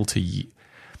able to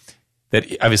that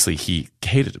obviously he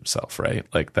hated himself, right?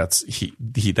 Like that's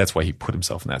why he put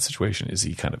himself in that situation is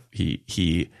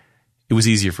it was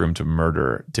easier for him to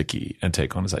murder Dickie and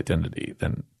take on his identity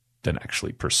than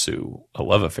actually pursue a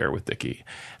love affair with Dickie.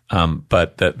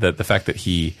 But the fact that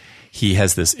he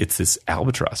has it's this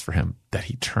albatross for him that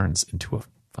he turns into a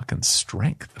fucking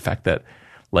strength. The fact that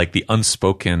like the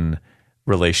unspoken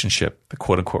relationship, the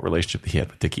quote unquote relationship that he had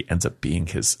with Dickie ends up being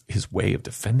his way of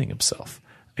defending himself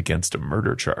against a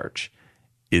murder charge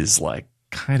is like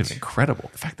kind of incredible.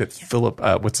 The fact that Philip,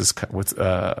 what's his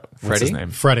name?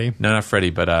 Freddie. No, not Freddie,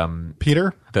 but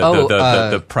Peter.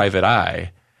 the private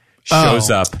eye shows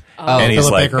up and he's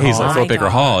Philip like Baker Hall. Philip Baker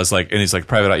Hall is like, and he's like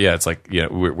private eye. Yeah, it's like, you know,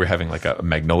 we're having like a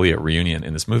Magnolia reunion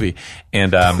in this movie,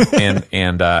 and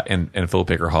and Philip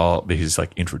Baker Hall, he's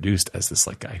like introduced as this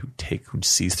like guy who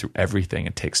sees through everything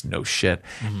and takes no shit,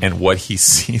 and what he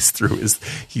sees through is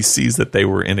he sees that they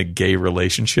were in a gay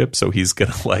relationship, so he's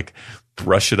gonna like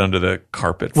brush it under the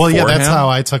carpet. Well, yeah, for that's him. how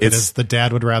I took it. It's Is the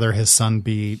dad would rather his son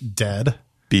be dead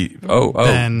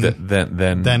than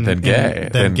gay.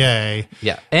 than gay.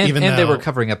 Yeah, and Even they though- were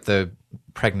covering up the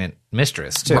pregnant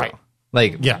mistress too. Right.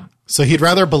 Like Yeah. So he'd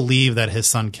rather believe that his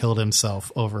son killed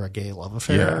himself over a gay love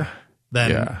affair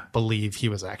than believe he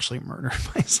was actually murdered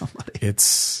by somebody.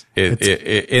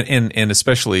 And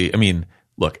especially, I mean,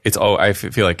 look, it's all, I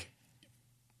feel like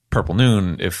Purple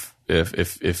Noon, if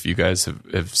you guys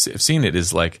have seen it,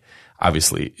 is like,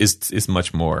 obviously is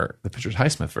much more the Richard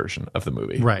Highsmith version of the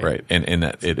movie, right, and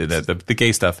that the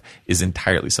gay stuff is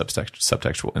entirely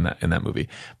subtextual in that movie,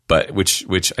 but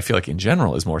which I feel like in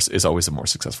general is always a more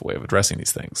successful way of addressing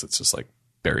these things. It's just like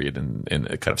buried in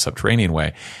a kind of subterranean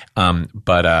way,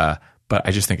 but I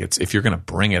just think if you're going to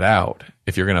bring it out,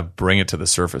 if you're going to bring it to the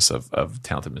surface of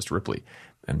Talented Mr. Ripley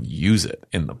and use it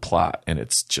in the plot, and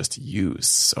it's just used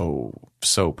so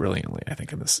brilliantly, I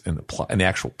think in the plot, in the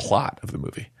actual plot of the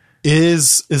movie.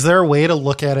 Is there a way to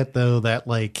look at it though that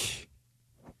like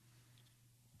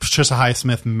Patricia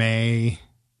Highsmith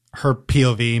her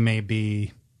POV may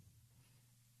be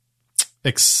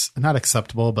not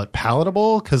acceptable but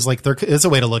palatable? Because like there is a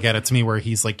way to look at it to me where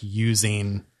he's like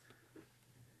using,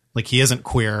 like he isn't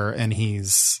queer and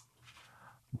he's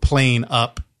playing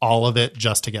up all of it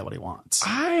just to get what he wants.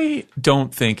 I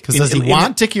don't think, because does he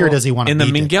want Dickie or does he want to in the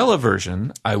be Minghella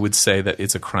version? I would say that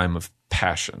it's a crime of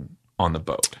passion on the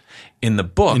boat. In the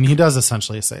book, and he does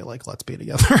essentially say like, "Let's be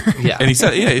together." Yeah, and he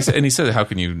said, "How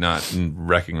can you not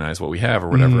recognize what we have or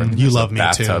whatever?" And you there's love a me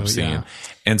bathtub too, scene, yeah.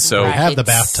 and so I have the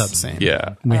bathtub scene.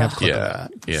 Yeah, we have clip of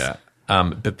that. Yeah,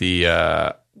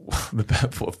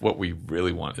 but what we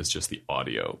really want is just the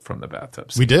audio from the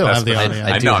bathtub scene. We do have the audio.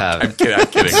 I do have. I'm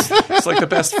kidding. It's like the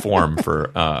best form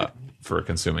for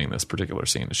consuming this particular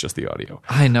scene. It's just the audio.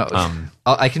 I know.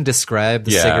 I can describe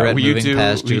the cigarette moving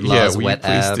past Jude Law's wet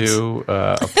abs. Please do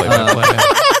a play-by-play.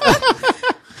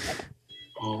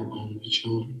 All on the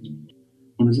children.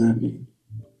 What does that mean?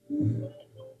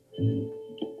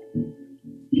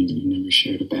 Means we never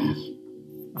shared a bath.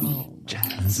 Oh,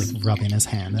 jazz. He's like rubbing his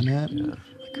hand in it. Yeah.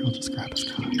 The girl just grab his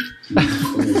cock.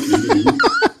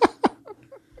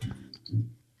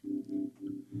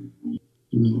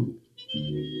 No.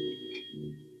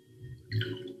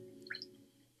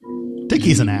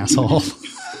 Dickie's an asshole.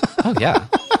 Oh yeah.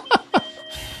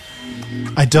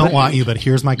 I don't want you, but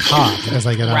here's my cock as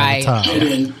I get out of the tub.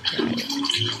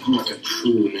 I'm not a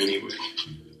prune anyway.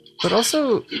 But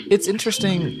also, it's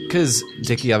interesting because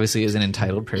Dickie obviously is an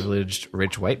entitled, privileged,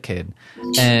 rich white kid,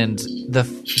 and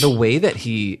the way that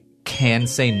he can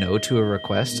say no to a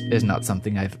request is not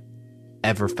something I've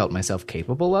ever felt myself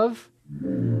capable of.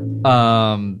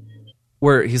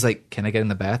 Where he's like, "Can I get in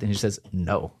the bath?" and he says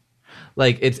no.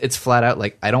 Like it's flat out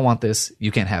like, "I don't want this.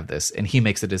 You can't have this," and he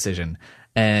makes the decision.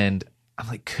 And I'm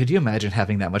like, could you imagine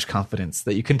having that much confidence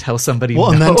that you can tell somebody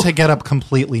no? And then to get up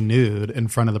completely nude in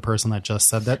front of the person that just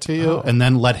said that to you, and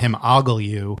then let him ogle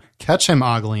you, catch him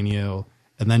ogling you,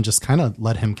 and then just kind of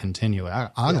let him continue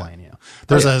ogling you.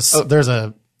 There's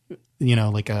a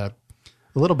like a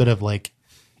little bit of like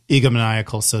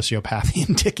egomaniacal sociopathy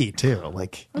in Dickie too.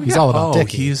 Like he's all about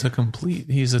Dickie. He's a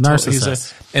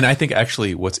narcissist. And I think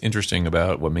actually what's interesting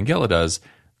about what Minghella does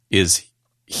is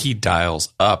he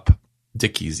dials up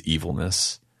Dickie's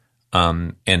evilness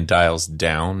and dials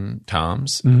down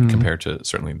Tom's compared to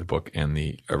certainly the book and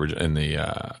the original and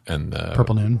the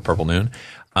Purple Noon.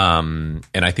 And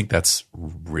I think that's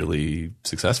really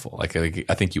successful. Like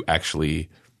I think you actually,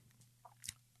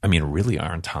 really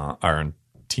are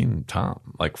Team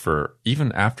Tom. Like for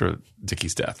even after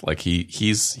Dickie's death, like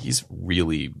he's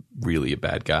really really a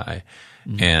bad guy,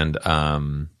 and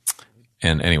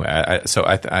anyway, I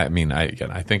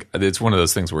think it's one of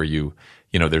those things where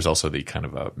there's also the kind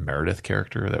of a Meredith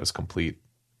character that was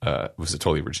was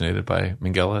totally originated by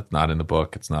Minghella. It's not in the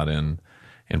book. It's not in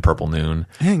Purple Noon.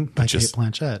 And by Cate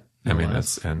Blanchett.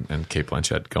 That's and Cate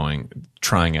Blanchett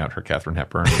trying out her Katharine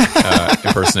Hepburn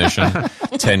impersonation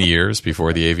 10 years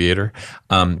before The Aviator.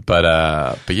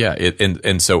 But yeah, and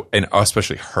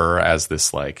especially her as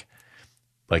this like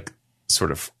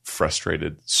sort of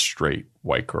frustrated straight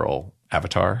white girl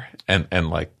avatar, and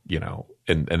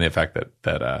the fact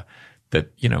that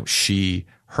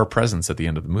her presence at the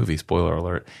end of the movie, spoiler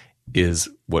alert, is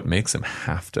what makes him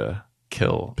have to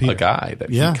kill Peter. A guy that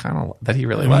he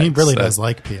really likes. He really does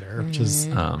like Peter, which is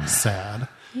sad.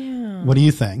 Yeah. What do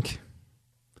you think?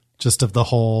 Just of the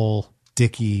whole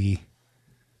Dickie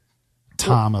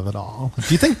Tom of it all.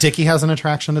 Do you think Dickie has an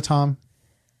attraction to Tom?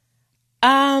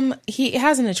 He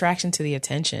has an attraction to the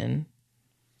attention.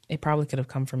 It probably could have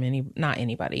come from not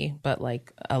anybody, but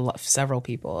like several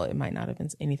people. It might not have been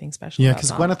anything special. Yeah,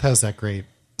 because Gwyneth has that great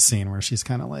scene where she's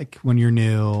kind of like, when you're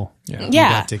new, you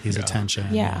got Dickie's attention.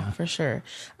 Yeah, for sure.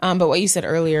 But what you said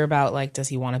earlier about like, does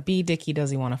he want to be Dickie? Does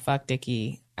he want to fuck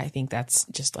Dickie? I think that's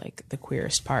just like the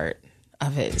queerest part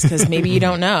of it, because maybe you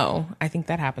don't know. I think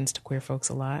that happens to queer folks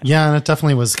a lot. Yeah, and it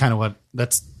definitely was kind of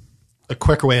that's a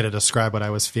quicker way to describe what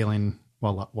I was feeling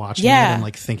while watching Yeah. it and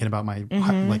like thinking about my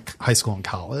like high school and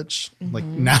college. Like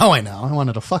now I know I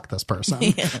wanted to fuck this person.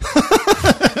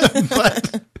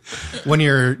 But when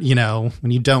you're,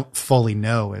 when you don't fully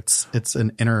know, it's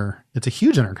a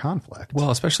huge inner conflict.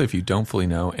 Well, especially if you don't fully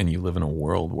know and you live in a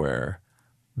world where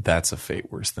that's a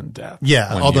fate worse than death.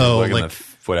 Yeah, When although, you're, like,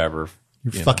 whatever.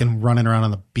 You're fucking running around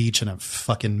on the beach in a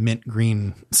fucking mint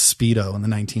green Speedo in the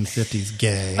 1950s,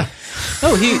 gay.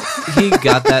 Oh, he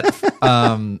got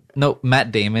that. No,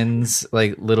 Matt Damon's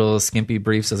like little skimpy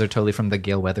briefs. Those are totally from the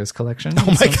Gale Weathers collection. Oh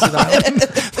my God.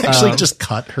 They actually just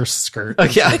cut her skirt. Oh,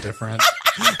 yeah. So different.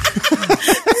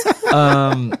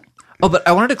 Oh, but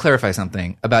I wanted to clarify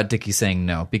something about Dickie saying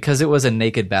no because it was a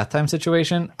naked bath time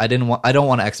situation. I don't want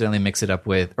to accidentally mix it up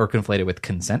with or conflate it with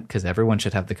consent because everyone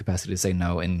should have the capacity to say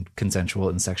no in consensual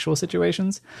and sexual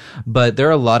situations. But there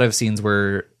are a lot of scenes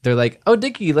where they're like, "Oh,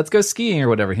 Dickie, let's go skiing" or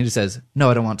whatever. He just says,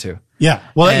 "No, I don't want to." Yeah.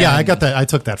 Well, And- yeah, I got that. I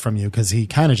took that from you because he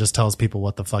kind of just tells people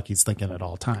what the fuck he's thinking at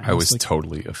all times. I was like,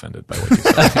 totally offended by what you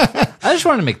said. I just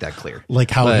wanted to make that clear. like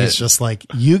how But- he's just like,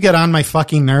 you get on my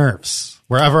fucking nerves.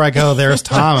 Wherever I go, there's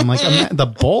Tom. I'm like, the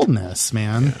boldness,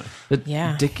 man. But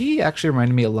Yeah. Dickie actually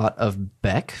reminded me a lot of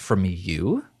Beck from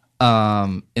You,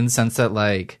 in the sense that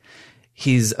like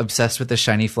he's obsessed with the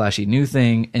shiny, flashy new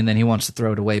thing, and then he wants to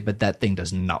throw it away, but that thing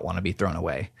does not want to be thrown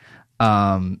away.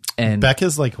 And Beck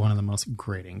is like one of the most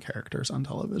grating characters on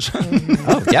television.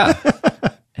 oh yeah,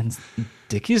 and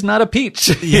Dickie's not a peach.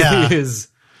 Yeah. He is.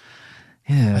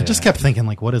 Yeah, I just kept thinking,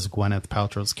 like, what is Gwyneth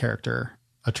Paltrow's character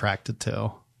attracted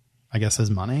to? I guess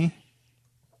his money.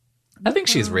 I think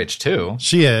she's rich too.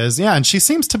 She is, yeah, and she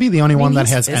seems to be the only one that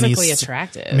he's has any. physically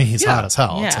attractive. I mean, he's hot as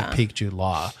hell. It's Yeah. like peak Jude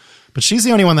Law, but she's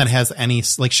the only one that has any.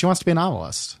 Like, she wants to be a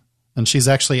novelist, and she's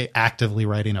actually actively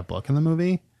writing a book in the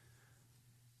movie.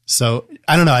 So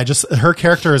I don't know. Her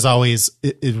character is always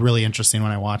is really interesting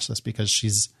when I watch this because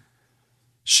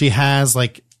she has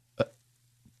like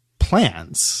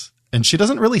plans. And she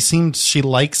doesn't really she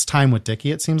likes time with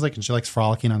Dickie, it seems like, and she likes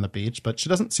frolicking on the beach, but she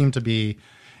doesn't seem to be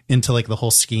into like the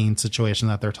whole skiing situation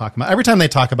that they're talking about. Every time they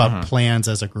talk about plans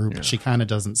as a group, she kind of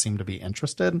doesn't seem to be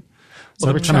interested. So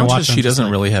every time I watch them, she doesn't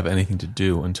like, really have anything to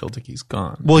do until Dickie's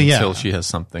gone. Well, yeah. Until she has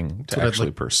something to what I'd actually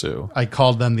like- pursue. I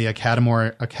called them the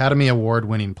Academy Award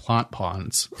winning plot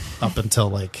pawns up until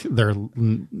like they're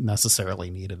necessarily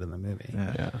needed in the movie.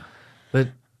 Yeah. But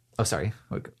oh, sorry.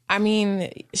 I mean,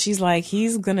 she's like,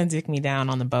 he's gonna dick me down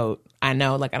on the boat. I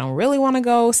know, like, I don't really want to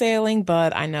go sailing,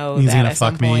 but I know He's that gonna at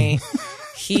some fuck me. point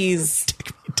he's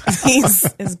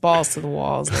his balls to the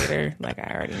walls later. Like,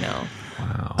 I already know.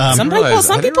 Wow. Some I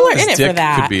didn't people are realize in it for dick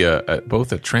that. Could be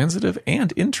both a transitive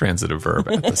and intransitive verb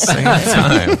at the same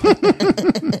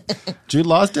time. Jude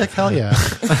Law's dick, hell yeah.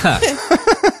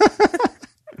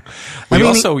 You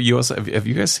also have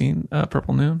you guys seen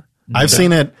Purple Noon? I've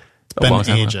seen it. It's A been long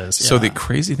time ago. ages. So yeah. the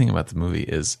crazy thing about the movie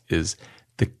is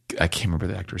I can't remember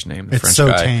the actor's name. The It's French so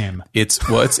guy. tame.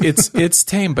 It's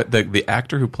tame, but the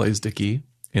actor who plays Dickie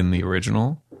in the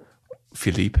original,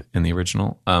 Philippe in the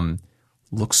original,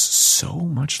 looks so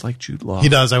much like Jude Law. He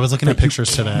does. I was looking at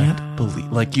pictures today. Can't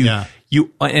believe like Yeah.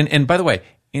 and by the way,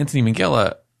 Anthony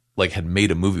Minghella like had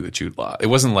made a movie with Jude Law. It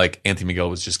wasn't like Anthony Minghella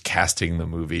was just casting the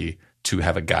movie to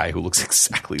have a guy who looks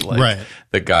exactly like Right.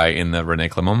 the guy in the Rene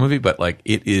Clément movie, but like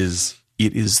it's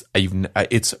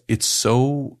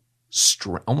so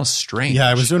almost strange. Yeah,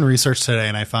 I was doing research today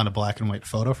and I found a black and white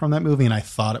photo from that movie and I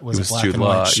thought it was a black Jude and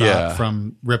Law, white shot yeah.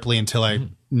 from Ripley until I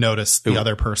noticed the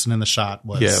other person in the shot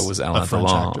was it was Alain a French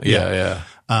Delon. actor. Yeah.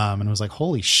 And I was like,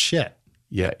 holy shit.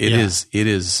 It Yeah.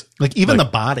 is Like even the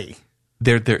body.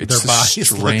 It's Their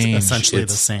bodies look strange. essentially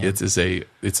the same.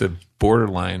 It's a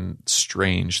borderline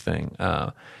strange thing.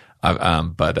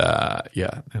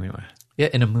 Anyway. Yeah,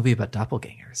 in a movie about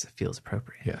doppelgangers, it feels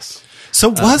appropriate. Yes. So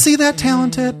was he that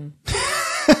talented?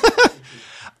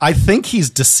 I think he's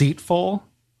deceitful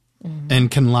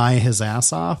and can lie his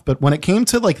ass off. But when it came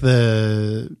to like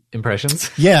the,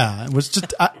 Impressions? yeah, it was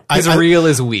just, His reel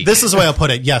is weak. This is the way I'll put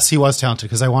it. Yes, he was talented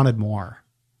because I wanted more.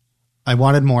 I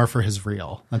wanted more for his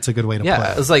reel. That's a good way to put Yeah,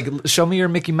 it. it was like, show me your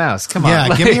Mickey Mouse. Come on. Yeah,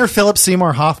 Like- give me your Philip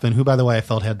Seymour Hoffman, who, by the way, I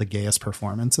felt had the gayest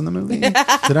performance in the movie.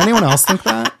 Did anyone else think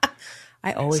that?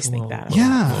 I always think that.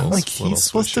 Yeah, like he's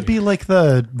supposed to be like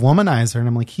the womanizer, and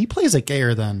I'm like, he plays it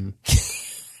gayer than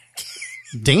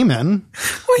Damon,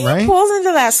 When right? he pulls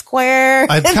into that square.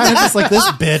 I'm kind of just like this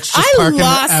bitch just I parking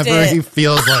lost wherever it. he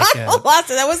feels like I it. lost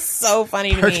it. That was so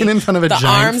funny to Parking me. in front of a the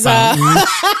giant arms up. fountain.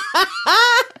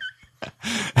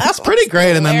 That's pretty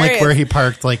great. And then like hilarious. where he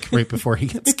parked like right before he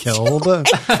gets killed.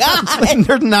 And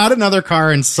there's not another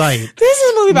car in sight. This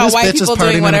is a movie about This white bitch is people partying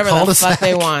in doing a whatever the cul-de-sac. fuck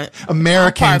they want.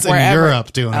 Americans I'll in park wherever.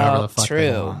 Europe doing whatever Oh, the fuck true.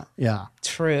 they want. Yeah.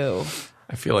 True.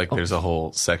 I feel like there's a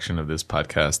whole section of this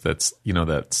podcast that's,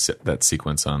 that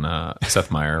sequence on Seth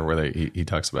Meyers where he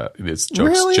talks about it's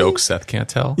jokes Seth can't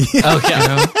tell.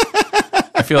 Okay.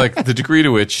 I feel like the degree to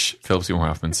which Philip Seymour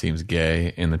Hoffman seems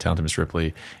gay in The Talented Miss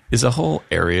Ripley is a whole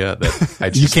area that I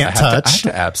just can't touch. I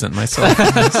have to absent myself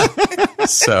from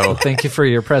this. So Thank you for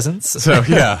your presence. So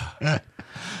yeah.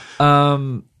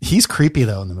 He's creepy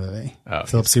though in the movie. Oh,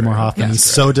 Philip he's Seymour great. Hoffman. Yeah, He's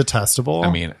he's so detestable. I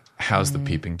mean, How's the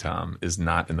Peeping Tom is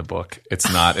not in the book.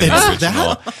 It's not in the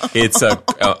original. It's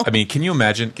I mean, can you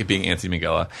imagine being Anthony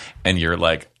Minghella and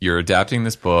you're adapting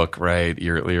this book, right?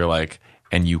 You're like,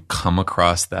 and you come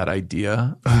across that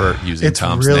idea for using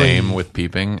Tom's name with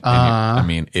Peeping. And I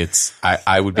mean,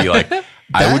 I would be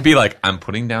like, I'm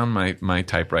putting down my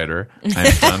typewriter. I'm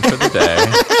done for the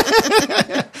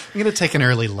day. I'm going to take an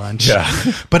early lunch. Yeah.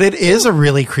 But it is a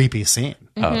really creepy scene.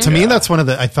 To me, that's one of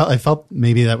the, I felt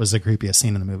maybe that was the creepiest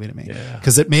scene in the movie to me.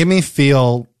 Because it made me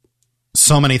feel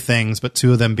so many things, but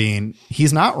two of them being,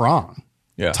 he's not wrong.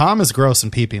 Yeah. Tom is gross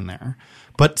and peeping there.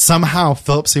 But somehow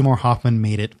Philip Seymour Hoffman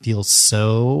made it feel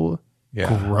so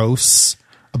gross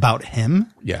about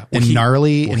him. Yeah. And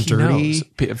gnarly and dirty.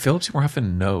 Philip Seymour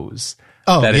Hoffman knows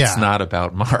Oh, that yeah. it's not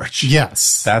about Marge.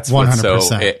 Yes. That's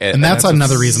 100%. And that's what's-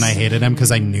 another reason I hated him,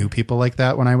 because I knew people like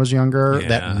that when I was younger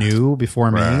that knew before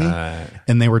me,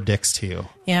 and they were dicks to you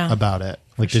about it.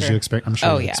 Like, did you experience? I'm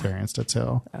sure you experienced it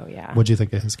too. Oh, yeah. What'd you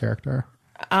think of his character?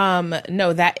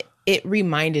 No, that it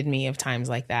reminded me of times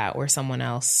like that where someone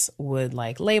else would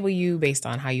like label you based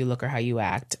on how you look or how you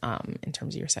act in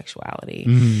terms of your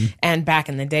sexuality. And back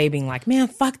in the day being like, man,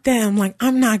 fuck them. Like,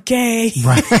 I'm not gay.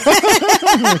 Right.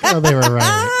 Like, oh, they were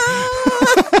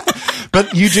right.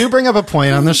 But you do bring up a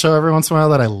point on the show every once in a while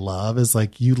that I love, is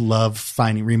like, you love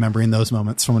remembering those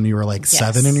moments from when you were like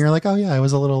 7 and you're like, oh yeah, I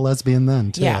was a little lesbian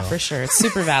then too. Yeah, for sure. It's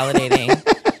super validating.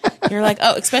 You're like,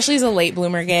 oh, especially as a late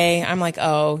bloomer gay, I'm like,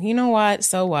 oh, you know what?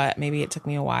 So what? Maybe it took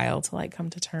me a while to like come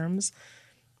to terms.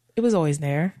 It was always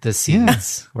there. The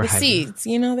seeds were The seeds,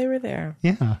 they were there.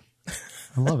 Yeah.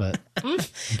 I love it.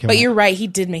 But you're right. He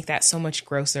did make that so much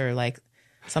grosser. Like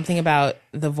something about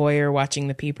the voyeur watching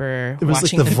the peeper. It was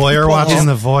watching like the voyeur people. watching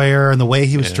the voyeur, and the way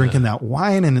he was drinking that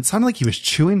wine, and it sounded like he was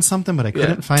chewing something, but I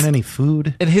couldn't find any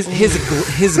food. And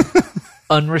his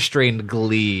unrestrained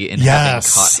glee in having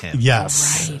caught him.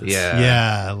 Yes. Right.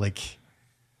 Yeah.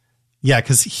 Yeah,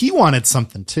 because he wanted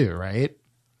something too, right?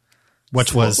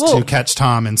 Which was to catch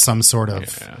Tom in some sort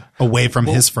of away from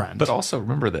his friend. But also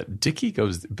remember that Dickie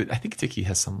but I think Dickie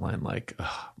has some line like,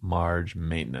 Marge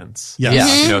maintenance.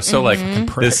 Yes. Yeah. So like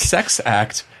the sex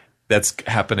act that's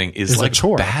happening is like a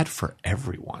chore. bad for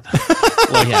everyone.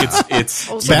 Like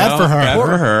it's bad for her. Bad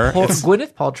for her.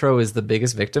 Gwyneth Paltrow is the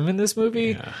biggest victim in this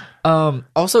movie. Yeah.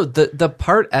 Also, the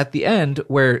part at the end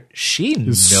where she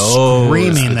knows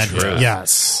screaming the that truth.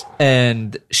 yes,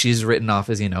 and she's written off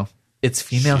as it's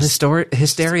female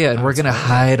hysteria, and we're gonna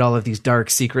hide all of these dark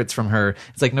secrets from her.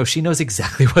 It's like, no, she knows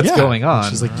exactly what's going on.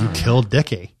 She's like, you killed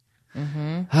Dickie.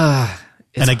 And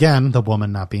again, the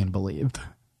woman not being believed.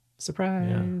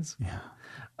 Surprise. Yeah.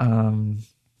 And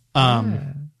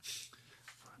then,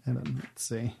 let's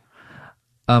see.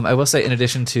 I will say, in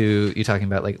addition to you talking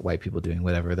about like white people doing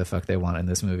whatever the fuck they want in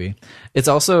this movie,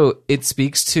 it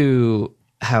speaks to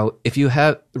how if you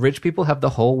have rich people have the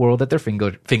whole world at their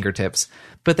fingertips,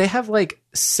 but they have like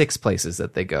 6 places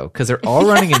that they go because they're all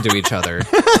running into each other.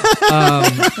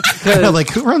 Like,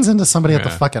 who runs into somebody at the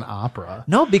fucking opera?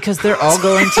 No, because they're all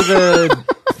going to the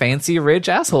fancy rich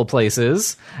asshole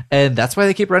places, and that's why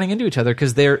they keep running into each other,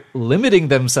 because they're limiting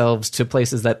themselves to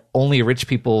places that only rich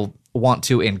people want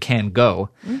to and can go.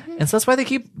 And so that's why they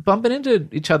keep bumping into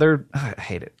each other. I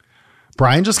hate it.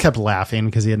 Brian just kept laughing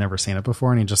because he had never seen it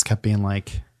before, and he just kept being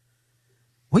like,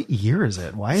 what year is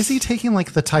it? Why is he taking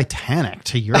like the Titanic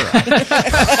to Europe?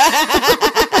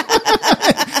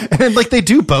 And like, they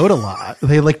do boat a lot.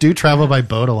 They like do travel by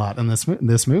boat a lot in this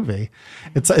movie.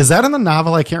 Is that in the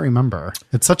novel? I can't remember.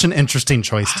 It's such an interesting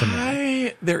choice to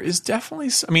me. There is definitely,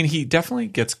 he definitely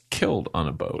gets killed on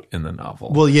a boat in the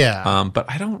novel. Well, yeah. But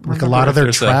I don't remember Like, a lot of their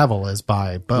if there's travel is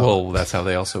by boat. Well, that's how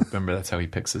they also that's how he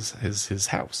picks his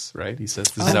house, right? He says,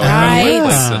 this is Oh, how I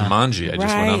right. found in Manji. I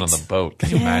just went out on Right. the boat. Can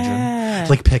you imagine?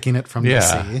 Like picking it from the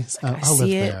Yeah. sea. I'll live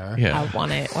see it. there. Yeah. I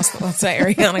want it. What's that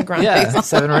Ariana Grande Yeah, song?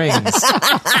 7 Rings.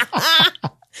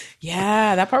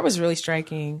 Yeah, that part was really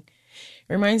striking.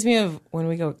 It reminds me of when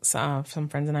we go, some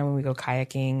friends and I, when we go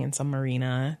kayaking in some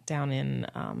marina down in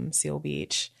Seal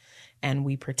Beach, and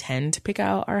we pretend to pick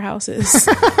out our houses.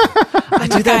 I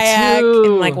do that too.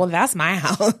 And like, well, that's my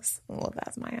house. Well,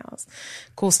 that's my house.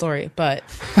 Cool story. But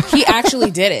he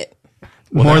actually did it.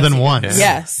 more than once.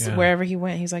 Yes, wherever he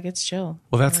went, he's like, it's chill.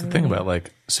 Well, that's the thing about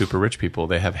like super rich people.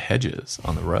 They have hedges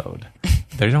on the road.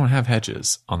 They don't have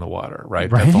hedges on the water, right?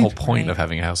 That's the whole point of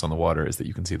having a house on the water is that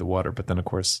you can see the water. But then, of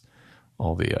course,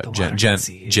 all the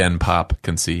Gen Pop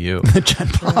can see you. Gen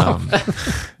Pop.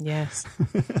 Yes.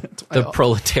 The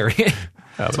proletariat.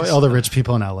 That's why all the rich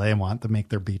people in LA want to make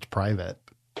their beach private.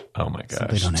 Oh my So gosh!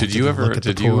 they don't have Did to you look ever? at the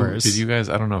Did you? tours. Did you guys?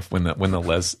 I don't know if when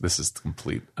the this is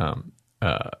complete.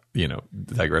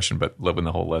 Digression, but when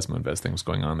the whole Les Moonves thing was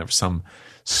going on, there was some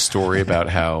story about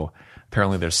how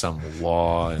apparently there's some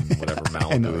law in whatever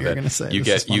Malibu that you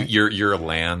get your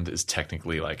land is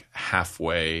technically like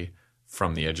halfway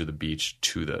from the edge of the beach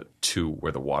to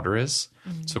where the water is.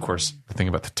 So of course the thing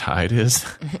about the tide is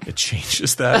it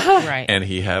changes that. Right. And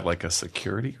he had like a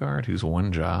security guard whose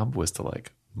one job was to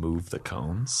like move the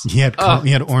cones. He had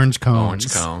orange cones.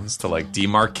 Orange cones to like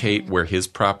demarcate where his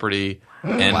property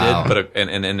ended, but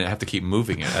and have to keep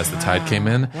moving it as the tide came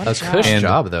in. A cush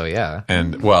job, though, yeah.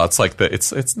 And well, it's like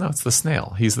it's the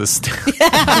snail. He's the snail.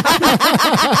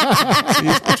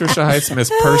 He's Patricia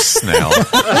Highsmith's purse snail.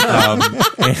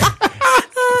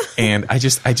 And I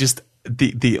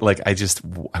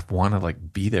want to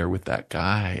like be there with that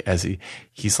guy as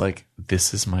he's like,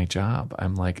 this is my job.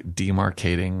 I'm like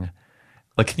demarcating.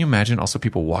 Like, can you imagine also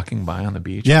people walking by on the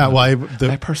beach? Yeah, well,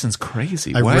 that person's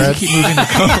crazy. Why does he keep moving the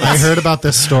cones? I heard about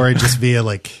this story just via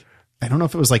like, I don't know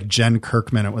if it was like Jen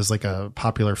Kirkman. It was like a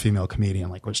popular female comedian,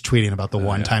 like was tweeting about the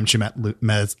one time she met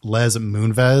Les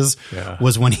Moonves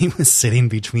was when he was sitting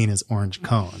between his orange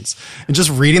cones. And just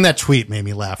reading that tweet made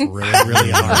me laugh really,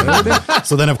 really hard.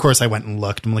 So then, of course, I went and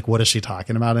looked. I'm like, what is she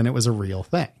talking about? And it was a real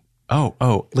thing. Oh,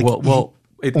 like, well,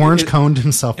 orange coned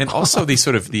himself. And also the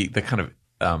sort of the kind of,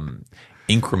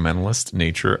 incrementalist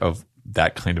nature of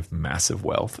that kind of massive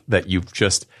wealth that you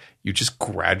just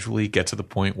gradually get to the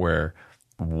point where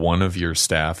one of your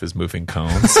staff is moving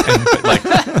cones and like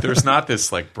there's not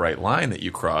this like bright line that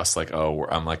you cross like, oh,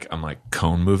 I'm like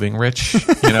cone moving rich,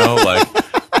 you know, like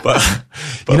but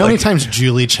you know how many times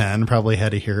Julie Chen probably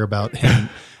had to hear about him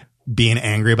being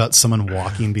angry about someone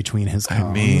walking between his cones.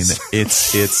 I mean,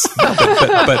 it's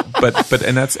but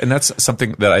and that's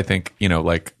something that I think, you know,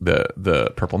 like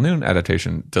the Purple Noon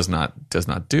adaptation does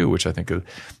not do, which I think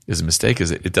is a mistake, is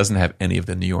it doesn't have any of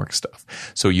the New York stuff.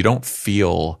 So you don't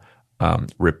feel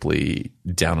Ripley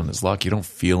down on his luck. You don't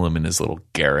feel him in his little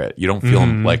garret. You don't feel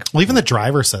him like, well, even the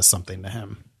driver says something to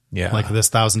him. Yeah. Like this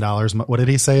 $1,000. What did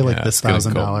he say? Like this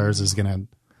 $1,000 is going to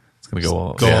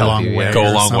go a long way. Go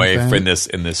a long way in this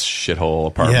shithole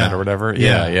apartment or whatever.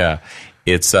 Yeah.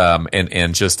 It's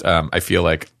and just I feel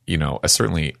like, you know,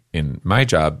 certainly in my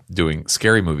job doing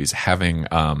scary movies, having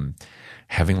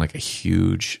like a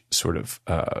huge sort of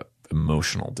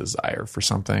emotional desire for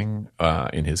something,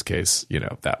 in his case, you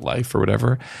know, that life or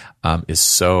whatever, is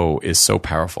so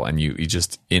powerful. And you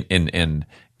just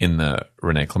in the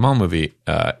René Clément movie,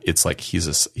 it's like he's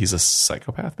a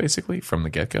psychopath basically from the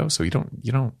get-go. So you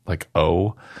don't like,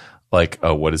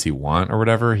 what does he want or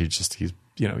whatever? He's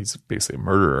basically a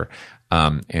murderer.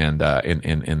 And in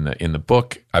the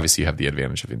book, obviously you have the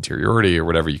advantage of interiority or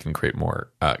whatever. You can create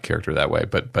more character that way.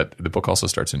 But the book also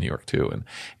starts in New York too, and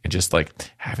just like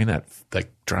having that,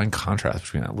 like drawing contrast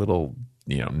between that little,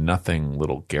 you know, nothing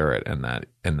little garret and that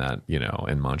you know,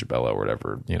 in Montebello or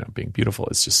whatever, you know, being beautiful.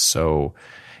 It's just so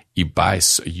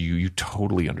you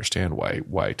totally understand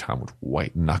why Tom would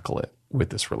white knuckle it with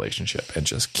this relationship and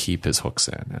just keep his hooks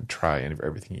in and try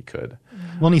everything he could.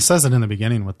 Well, and he says it in the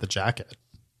beginning with the jacket.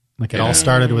 Like it all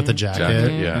started with the jacket,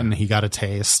 and he got a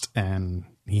taste, and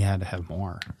he had to have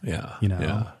more. Yeah, you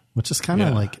know, which is kind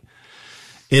of like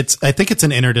I think it's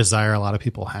an inner desire a lot of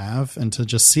people have, and to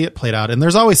just see it played out. And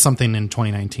there's always something in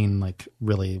 2019 like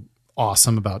really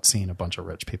awesome about seeing a bunch of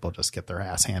rich people just get their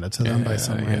ass handed to them by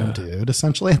some random dude,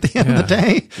 essentially at the end of the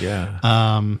day. Yeah.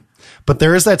 But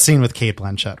there is that scene with Cate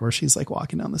Blanchett where she's like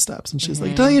walking down the steps and she's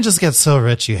like, don't you just get so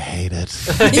rich you hate it?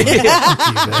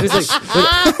 He's like,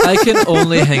 but I can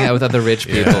only hang out with other rich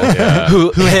people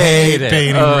who hate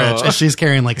being rich. And she's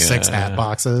carrying like 6 hat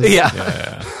boxes.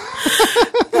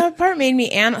 That part made me,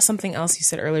 and something else you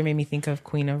said earlier made me think of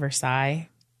Queen of Versailles,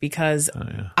 because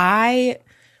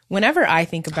whenever I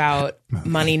think about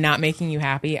money not making you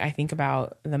happy, I think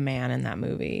about the man in that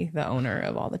movie, the owner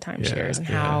of all the timeshares, and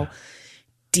how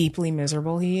deeply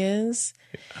miserable he is.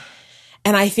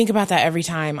 And I think about that every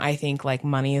time I think like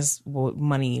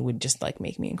money would just like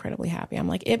make me incredibly happy. I'm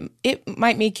like, it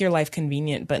might make your life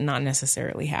convenient, but not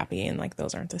necessarily happy. And like,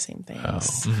 those aren't the same things.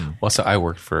 Oh. Mm-hmm. Well, so I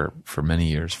worked for many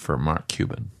years for Mark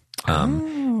Cuban.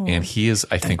 And he is,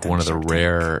 I think, one of the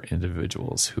rare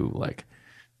individuals who like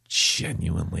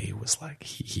genuinely was like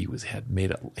he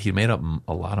made up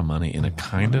a lot of money in a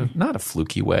kind of not a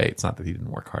fluky way. It's not that he didn't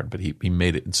work hard, but he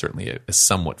made it in certainly a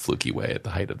somewhat fluky way at the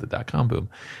height of the .com boom.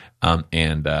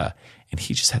 And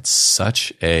he just had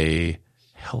such a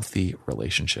healthy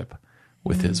relationship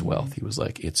with his wealth. He was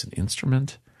like, it's an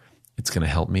instrument. It's going to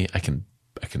help me. I can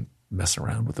mess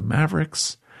around with the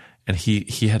Mavericks. And he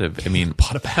had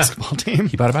bought a basketball team.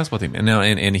 He bought a basketball team.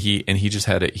 And he just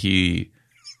had it.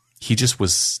 He just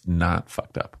was not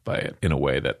fucked up by it in a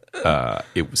way that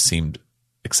it seemed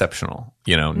exceptional,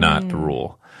 not the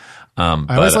rule. I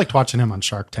always liked watching him on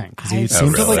Shark Tank because he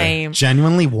seemed to like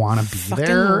genuinely want to be Fucking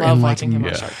there. love And watching him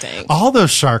on Shark Tank. All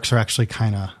those sharks are actually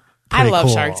kind of. I love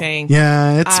cool. Shark Tank.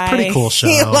 Yeah, it's a pretty cool show.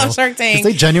 I love Shark Tank. 'Cause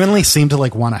they genuinely seem to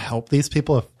like want to help these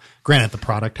people. If granted, the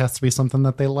product has to be something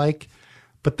that they like,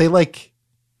 but they like.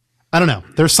 I don't know.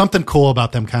 There's something cool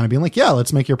about them kind of being like, yeah,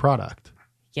 let's make your product.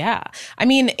 Yeah. I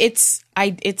mean, it's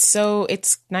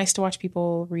nice to watch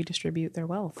people redistribute their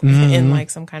wealth in like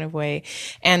some kind of way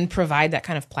and provide that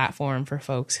kind of platform for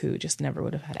folks who just never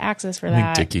would have had access for I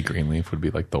that. think Dickie Greenleaf would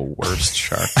be like the worst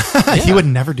shark. He would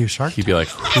never do Shark He'd Tank. be like,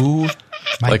 who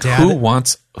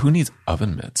dad- who needs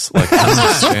oven mitts? Like, I don't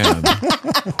understand.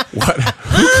 What?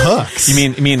 Who cooks?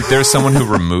 You mean there's someone who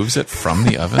removes it from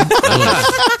the oven?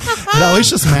 It always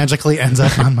just magically ends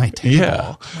up on my table.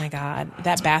 Yeah. Oh my God.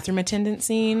 That bathroom attendant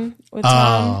scene with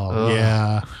Tom. Oh,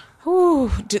 yeah.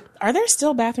 Whew. Are there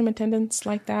still bathroom attendants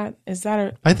like that? Is that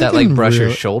a... I think That like in brush your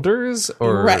real- shoulders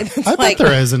or Right. I bet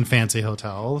there is in fancy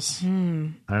hotels. I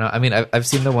don't know. I mean, I've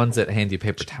seen the ones that hand you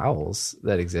paper towels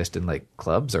that exist in like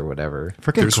clubs or whatever.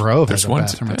 Freaking Grove There's has a one.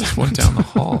 bathroom. There's one down the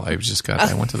hall. I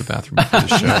went to the bathroom before the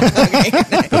show.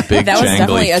 The big That was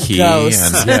definitely jangly a key,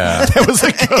 ghost. and yeah, That was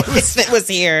a ghost. If it was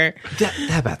here.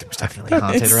 That bathroom's definitely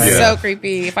haunted, It's right? so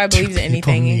creepy. If I believed in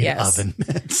anything, People need yes. oven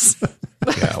mitts.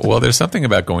 yeah. Well, there's something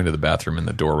about going to the bathroom and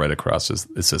the door right across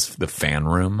it says the fan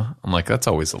room. I'm like, that's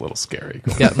always a little scary.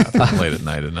 Going to the bathroom late at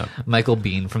night and up. Michael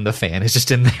Bean from The Fan is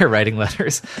just in there writing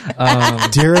letters.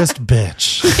 Dearest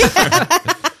bitch.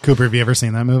 Cooper, have you ever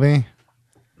seen that movie?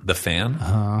 The fan.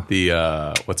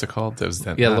 The what's it called? That was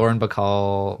that. Yeah, Lauren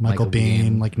Bacall, Michael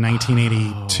Bean, like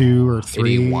 1982 or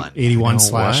 3, 81. 81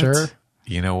 slasher. What?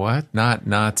 You know what? Not.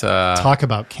 Talk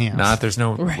about camp. There's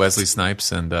no Wesley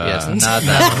Snipes and. Yes, not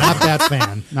that one. Not that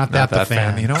fan. Not that, the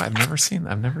fan. You know, I've never seen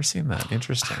that.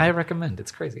 Interesting. I recommend.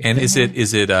 It's crazy. And is it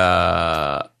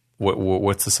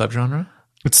what's the subgenre?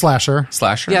 It's slasher.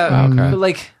 Slasher? yeah, Okay. but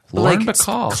like Lauren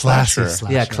Bacall. Classy Slasher.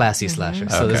 slasher. yeah, classy slasher.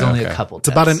 So there's only a couple.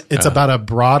 It's about a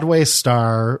Broadway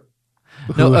star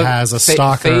who has a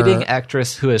stalker fading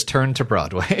actress who has turned to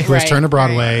Broadway. who has Right, turned to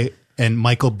Broadway, and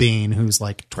Michael Bean, who's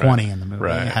like 20 in the movie,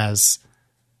 Right. has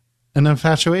an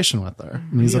infatuation with her.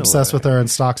 And he's obsessed with her and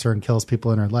stalks her and kills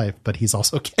people in her life, but he's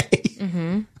also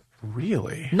gay.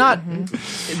 Really? Not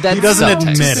that He doesn't subtext.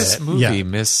 admit This it. movie, Yeah.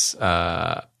 Miss.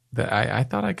 I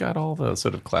thought I got all the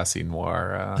sort of classy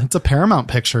noir. It's a Paramount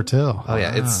picture too. Oh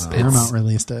yeah, it's Paramount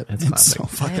released it. It's classic. so I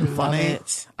fucking love funny.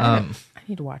 it. I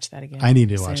need to watch that again. I need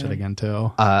to watch soon. it again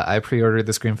too. I pre-ordered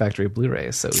the Scream Factory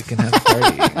Blu-ray so we can have a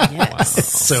party. Yes.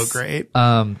 So great.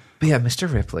 But yeah,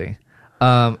 Mr. Ripley.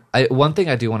 One thing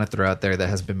I do want to throw out there that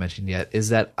hasn't been mentioned yet is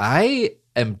that I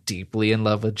am deeply in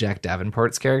love with Jack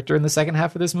Davenport's character in the second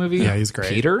half of this movie. Yeah, he's great.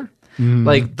 Peter,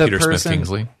 like the Peter person, Smith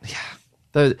Kingsley.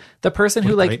 the person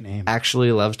who a like great name.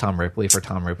 actually loves Tom Ripley for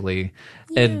Tom Ripley,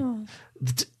 and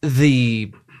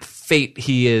the fate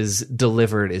he is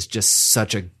delivered is just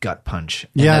such a gut punch.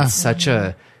 And Yeah. that's such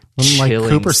a Like chilling,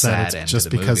 Cooper sad said, end it's to just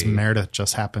the because movie. Meredith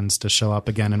just happens to show up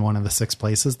again in one of the 6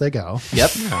 places they go.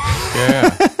 Yep.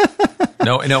 Yeah.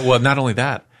 No. Well, not only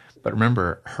that, but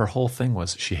remember, her whole thing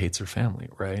was she hates her family,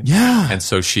 right? Yeah. And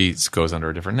so she goes under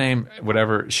a different name,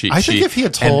 whatever. I think if he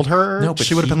had told her, but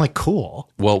she would have been like, cool.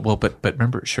 Well, but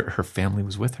remember, her family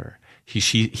was with her. He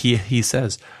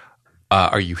says,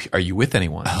 "Are you with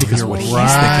anyone?" Because what he's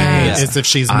thinking Is if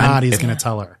she's not, he's going to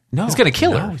tell her. no, He's gonna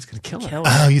kill her. He's going to kill her.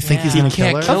 Oh, you think he's going to kill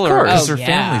Can't her? kill her because Oh, her yeah.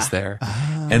 family's there,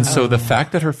 and so the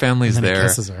fact that her family's And then he there,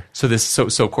 kisses her.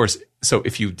 so of course, so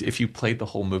if you played the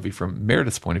whole movie from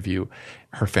Meredith's point of view,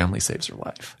 her family saves her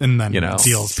life, And then you know,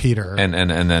 deals Peter and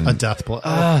then a death blow.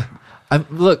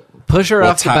 Look, push her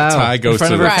off the bow Ty goes in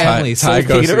front to of the her family. Ty Save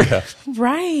goes Peter. to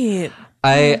Right.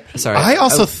 I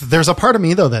also, there's a part of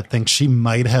me though that thinks she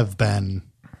might have been,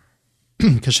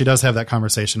 because she does have that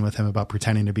conversation with him about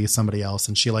pretending to be somebody else,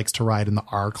 and she likes to ride in the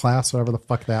R class, whatever the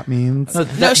fuck that means. No, you're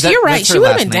right. that's her She would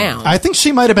have last been name. down. I think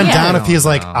she might have been Yeah. down if he's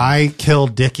like, No. I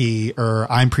killed Dickie, or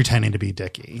I'm pretending to be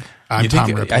Dickie. I'm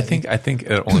Tom Ripley. I think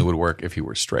it only would work if he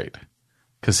were straight.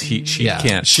 because she Yeah.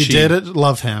 can't. She did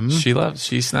love him. She's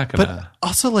not gonna. But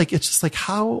also, like, it's just like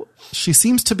how she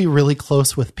seems to be really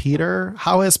close with Peter.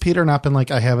 How has Peter not been like,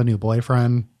 I have a new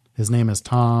boyfriend. His name is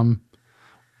Tom.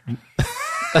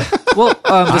 Well,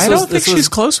 I don't think she's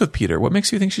close with Peter. What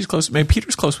makes you think she's close? I mean,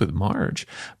 Peter's close with Marge,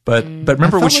 but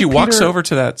remember when she walks over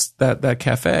to that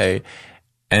cafe,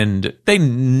 and they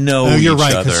know you're each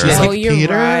right, other. 'cause she's like, you're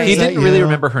Peter? right. he Is that didn't really you?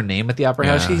 remember her name at the opera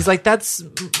house. Yeah. He's like, that's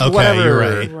Okay, whatever. you're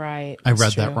right. Right. I that's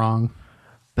read true. that wrong.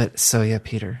 But so yeah,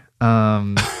 Peter.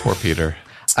 Poor Peter.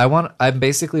 I'm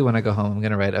basically, when I go home, I'm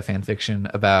going to write a fan fiction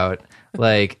about,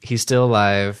 like, he's still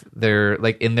alive. They're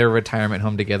like in their retirement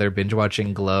home together, binge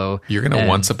watching Glow. You're gonna and-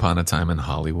 Once Upon a Time in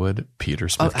Hollywood, Peter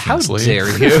Smith How Kingsley. dare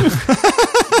you?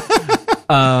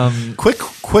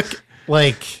 Quick,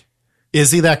 like,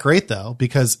 is he that great though?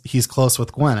 Because he's close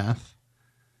with Gwyneth.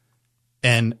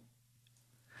 And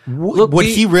Look, would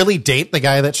he really date the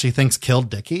guy that she thinks killed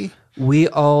Dickie? We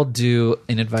all do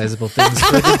inadvisable things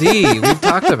for the D. We've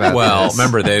talked about Well, this.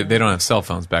 remember they don't have cell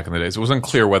phones back in the days. It was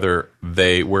unclear whether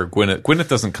they were Gwyneth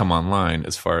doesn't come online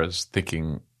as far as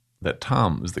thinking that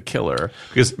Tom is the killer,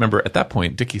 because remember at that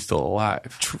point Dickie's still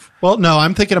alive. Well, no,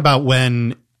 I'm thinking about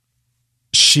when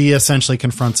she essentially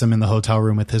confronts him in the hotel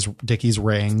room with his Dickie's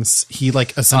rings. He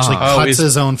like essentially cuts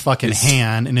his own fucking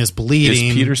hand and is bleeding.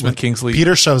 is Peter Smith Kingsley-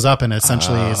 Peter shows up and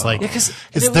essentially is like, Yeah, 'cause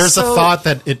because it was there's so- a thought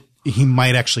that he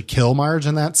might actually kill Marge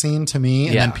in that scene to me,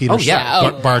 and Yeah. then Peter Oh,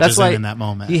 yeah. barges That's why in that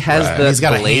moment. he has the He's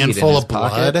got a blade in handful his of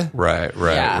blood. pocket. Right.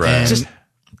 Yeah. Right. Just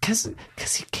because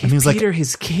he gave he's like- Peter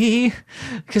his key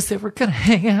because they were gonna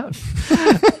hang out,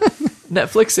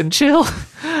 Netflix and chill.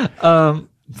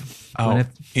 Oh,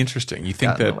 interesting. You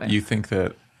think got in the that? way. You think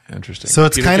that? Interesting. So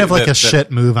it's Peter- kind of like that- a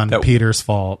shit move on that- Peter's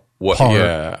part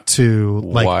yeah. to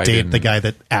Why like date didn't- the guy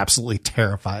that absolutely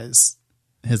terrifies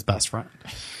his best friend.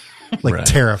 Like Right.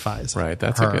 terrifies. Right.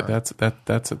 That's her. a good.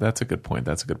 That's a good point.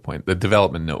 That's a good point. The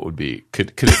development note would be: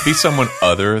 could it be someone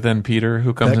other than Peter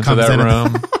who comes That into comes that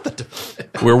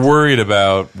in. room? We're worried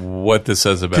about what this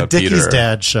says about Could Dickie's Peter.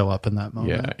 dad show up in that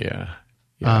moment? Yeah.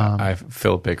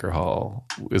 Philip Baker Hall,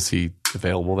 is he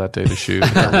available that day to shoot?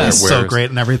 Or He's so where's- great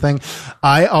and everything.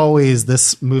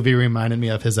 This movie reminded me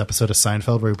of his episode of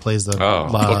Seinfeld where he plays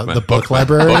the book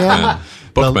librarian.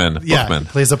 Bookman. Yeah, Bookman.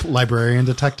 plays a librarian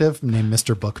detective named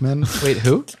Mr. Bookman. Wait,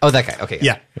 who? Oh, that guy. Okay.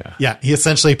 Yeah. He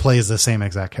essentially plays the same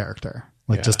exact character.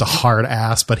 Like just a hard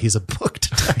ass, but he's a book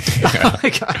detective. Oh my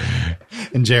god.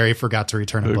 And Jerry forgot to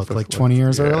return a book like 20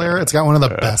 years earlier. It's got one of the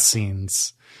best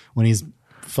scenes when he's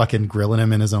fucking grilling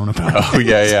him in his own apartment. Oh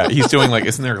yeah. He's doing like,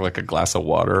 isn't there like a glass of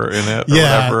water in it? Or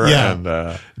whatever? Yeah.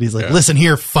 And he's like, listen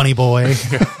here, funny boy.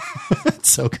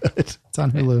 It's so good. It's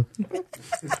on Hulu.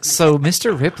 So,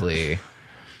 Mr. Ripley.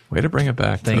 way to bring it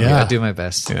back. Thank Yeah. you. I'll do my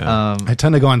best. Yeah. I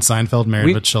tend to go on Seinfeld, Married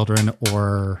We- with Children,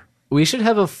 or We should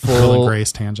have a Will and full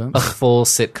Grace tangent.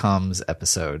 sitcoms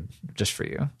episode just for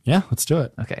you. Yeah, let's do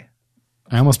it. Okay.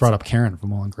 I almost brought up Karen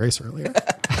from Will and Grace earlier.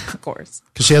 Of course.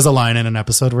 Because she has a line in an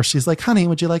episode where she's like, honey,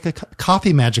 would you like a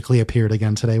coffee magically appeared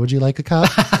again today? Would you like a cup?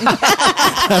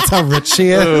 That's how rich she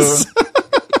is.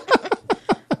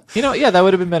 You know, yeah, that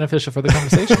would have been beneficial for the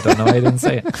conversation. Don't know why I didn't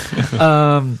say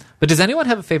it. But does anyone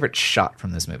have a favorite shot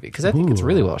from this movie? Because I think it's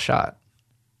really well shot.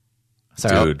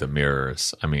 Sorry, Dude, the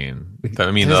mirrors. I mean, There's the a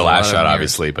lot last of shot, mirrors.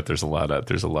 obviously, but there's a lot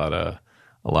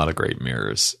of great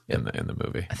mirrors in the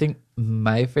movie. I think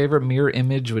my favorite mirror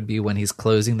image would be when he's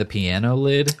closing the piano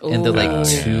lid and the like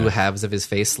two halves of his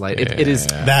face slide. It is.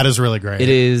 That is really great. It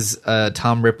is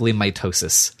Tom Ripley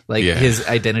mitosis. Like Yeah. his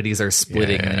identities are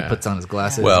splitting, and then he Yeah. puts on his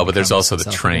glasses. Well, and but there's becomes also the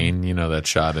himself train. again. You know that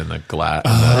shot in the glass,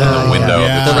 in the window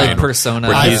yeah. of the The, like, train. persona.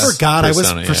 where I he's- forgot.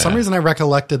 persona, For some yeah. reason, I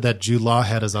recollected that Jude Law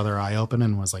had his other eye open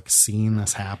and was like seeing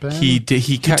this happen. He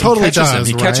totally catches him. does,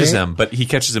 He catches right? him, but he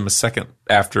catches him a second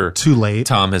after Too late.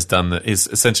 Tom has done is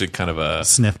essentially kind of a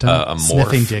Sniffed him. a morph.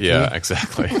 Sniffing Dickie. Yeah,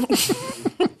 exactly.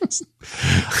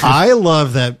 I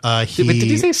love that But did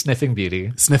you say Sniffing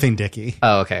Beauty? sniffing Dickie.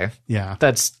 Oh, okay. Yeah.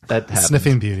 that happens.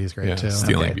 Sniffing Beauty is great Yeah, too.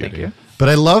 Stealing Okay, Beauty. thank you. But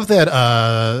I love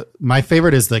that my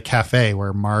favorite is the cafe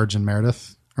where Marge and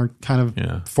Meredith are kind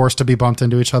of forced to be bumped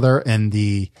into each other. And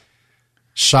the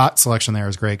shot selection there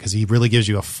is great because he really gives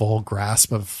you a full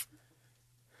grasp of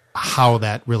how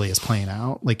that really is playing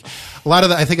out. Like a lot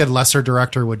of I think a lesser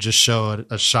director would just show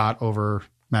a shot over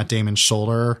Matt Damon's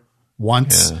shoulder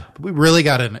once. But we really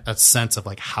got a sense of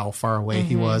like how far away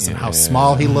he was and how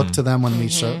small he looked to them when we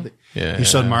showed he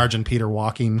showed Marge and Peter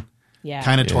walking Yeah.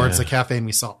 kind of towards the cafe, and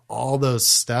we saw all those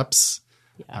steps.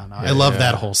 I don't know. I love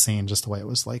that whole scene, just the way it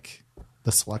was like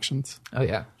the selections. Oh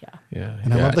yeah. Yeah,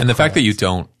 And I love the and the fact that credits.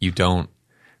 you don't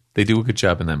they do a good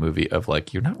job in that movie of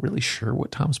like you're not really sure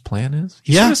what Tom's plan is.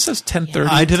 He Yeah. sort of says 10:30.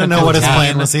 I didn't know what his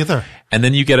plan was either. And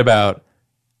then you get about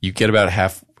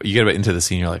into the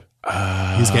scene. You're like,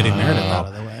 He's getting Meredith out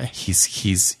of the way.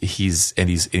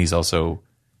 he's also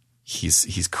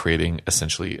creating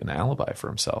essentially an alibi for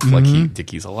himself. Like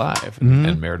Dickie's alive,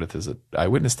 and Meredith is an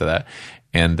eyewitness to that.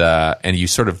 And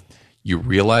you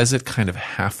realize it kind of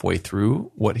halfway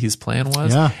through what his plan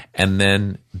was. Yeah. And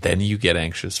then you get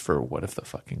anxious for what if the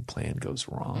fucking plan goes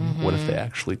wrong? What if they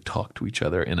actually talk to each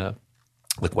other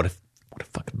what if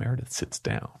fucking Meredith sits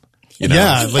down? You know?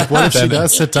 Yeah, like what if she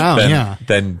does sit down?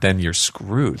 Then you're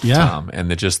screwed, Yeah. Tom. And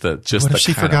what if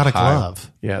she forgot a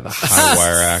glove? Yeah, the high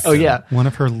wire act. Oh yeah. One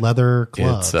of her leather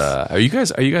gloves. It's are you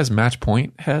guys Match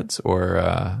Point heads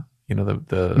or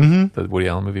the Woody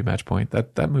Allen movie Match Point?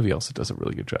 That movie also does a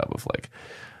really good job of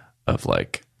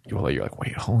you're like,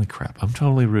 wait, holy crap, I'm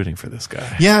totally rooting for this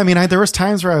guy. Yeah, I mean, there was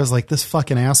times where I was like, this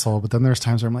fucking asshole, but then there's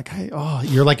times where I'm like, hey,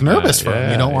 you're like nervous for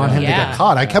him. You don't want him to get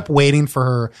caught. I kept waiting for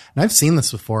her, and I've seen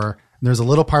this before. And there's a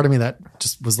little part of me that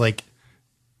just was like,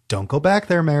 don't go back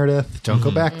there, Meredith. Don't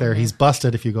go back there. He's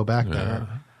busted if you go back there.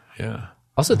 Yeah.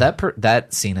 Also,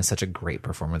 that scene is such a great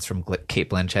performance from Cate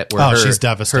Blanchett. Where she's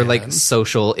devastated. Her like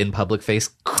social in public face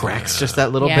cracks just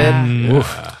that little Yeah. bit.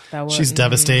 Oof. She's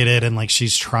devastated, and like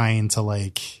she's trying to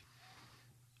like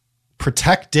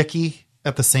protect Dickie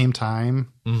at the same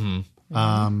time.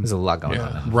 There's a lot going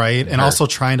on. Right. And also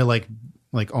trying to like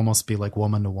almost be like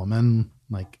woman to woman.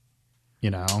 Like,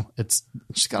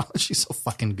 she's so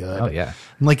fucking good. Oh yeah.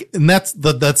 And that's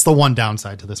the one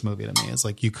downside to this movie to me is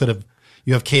like you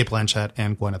have Cate Blanchett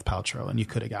and Gwyneth Paltrow, and you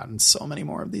could have gotten so many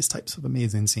more of these types of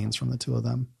amazing scenes from the two of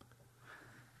them.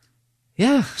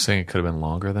 Yeah. You're saying it could have been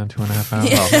longer than 2.5 hours?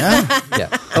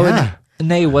 Yeah. Oh, and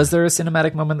Nay, was there a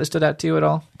cinematic moment that stood out to you at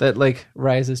all that like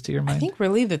rises to your mind? I think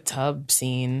really the tub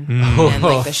scene and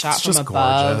like the shot It's from just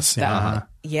above. gorgeous,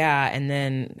 And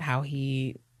then how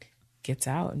he gets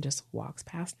out and just walks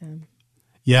past him.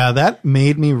 Yeah, that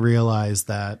made me realize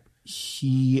that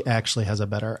he actually has a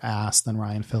better ass than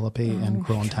Ryan Phillippe in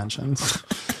Cruel Intentions.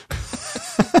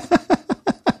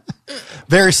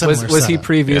 Very similar. Was he setup.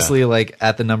 previously like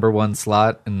at the number one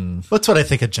slot? And That's what I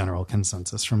think a general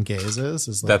consensus from gays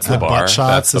is like That's the bar. butt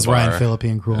shots That's the is Ryan bar. Phillippe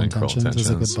in Cruel And Intentions is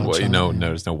a good butt Well, shot.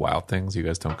 there's no Wild Things. You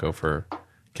guys don't go for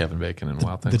Kevin Bacon and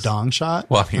Wild Things. The dong shot?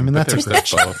 Well, I mean that's a there's great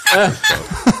shot. both.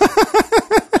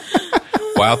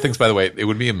 Wild Things, by the way, it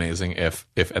would be amazing if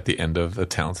at the end of The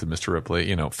Talented Mr.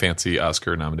 Ripley, fancy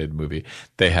Oscar-nominated movie,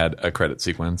 they had a credit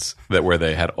sequence where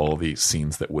they had all the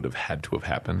scenes that would have had to have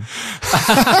happened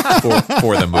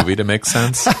for the movie to make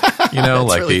sense.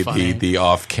 Like really funny. the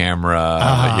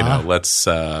off-camera, let's.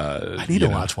 I need to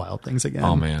watch Wild Things again.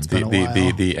 Oh man, It's been a while.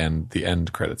 the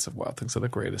end credits of Wild Things are the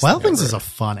greatest. Wild thing Things ever. is a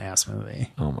fun ass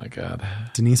movie. Oh my god.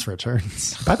 Denise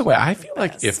Richards. By the way, I feel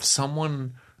like if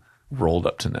someone rolled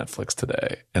up to Netflix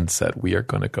today and said we are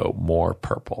going to go more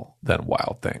purple than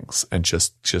Wild Things and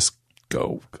just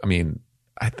go, I mean,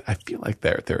 I feel like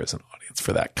there is an audience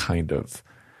for that kind of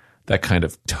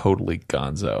totally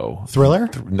gonzo Thriller?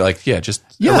 Just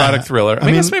erotic thriller. I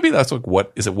mean, guess maybe that's like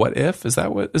what is it? What if is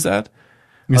that what is that?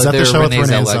 Is that the there show with Renee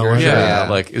Renee Zellweger? Zellweger? Yeah,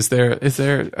 like is there?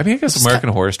 I mean, I guess American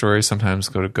Horror Story sometimes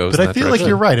goes. But in I that feel like direction.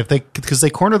 you're right. Because they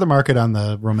corner the market on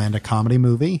the romantic comedy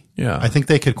movie. Yeah. I think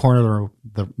they could corner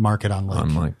the market on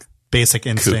like Basic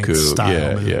Instinct Cuckoo. style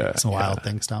Yeah, movies. yeah, It's a Wild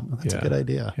Thing style. That's a good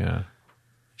idea. Yeah.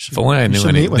 If only I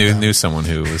knew someone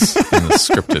who was in the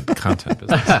scripted content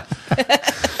business.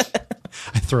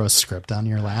 I throw a script on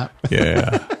your lap.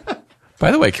 Yeah.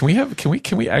 By the way, can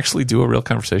we actually do a real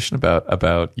conversation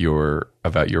about your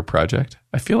project?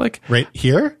 I feel like Right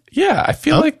here? yeah, I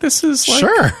feel like this is like,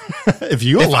 Sure. If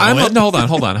you allow it.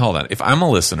 hold on. If I'm a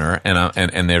listener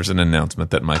and there's an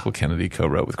announcement that Michael Kennedy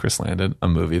co-wrote with Chris Landon a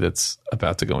movie that's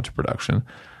about to go into production,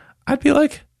 I'd be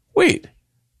like, wait,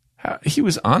 he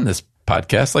was on this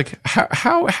podcast. Like,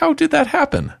 how did that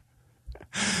happen?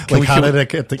 How did it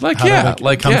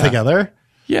come together?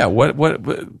 Yeah. What?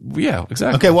 Yeah.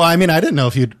 Exactly. Okay. Well, I mean, I didn't know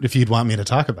if you'd want me to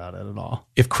talk about it at all.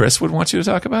 If Chris would want you to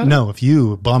talk about it, No, if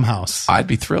you, Blumhouse. I'd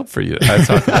be thrilled for you to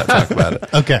talk about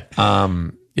it. Okay.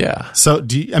 Yeah. So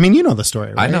you know the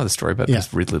story, right? I know the story, but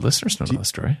just really listeners don't know the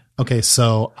story. Okay.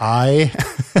 So I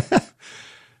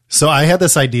had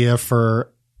this idea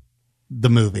for the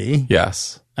movie.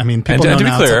 Yes. I mean, And people to know be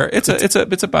now clear, it's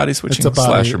a body switching it's a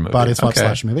slasher movie. body swap Okay.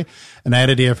 slasher movie. And I had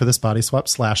an idea for this body swap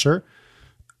slasher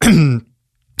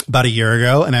about a year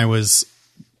ago, and I was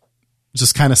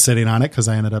just kind of sitting on it because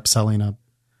I ended up selling a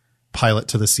pilot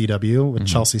to the CW with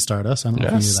Chelsea Stardust. I don't know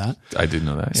if you knew that. I do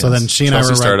know that. So yes. then she and Chelsea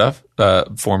I were Stardust,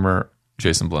 former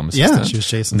Jason Blum assistant. Yeah, she was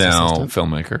Jason's now assistant.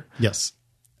 filmmaker. Yes.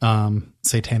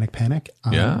 Satanic Panic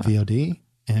on VOD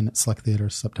in select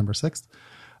theaters September 6th.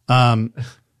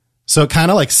 So it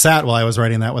kind of like sat while I was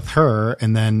writing that with her.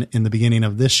 And then in the beginning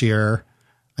of this year,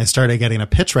 I started getting a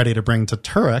pitch ready to bring to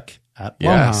Turek at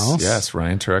Blumhouse. Yes,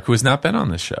 Ryan Turek, who has not been on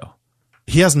this show.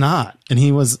 He has not. And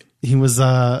he wants to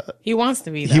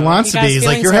be. He wants to be. He's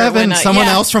like, you're having someone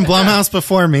else from Blumhouse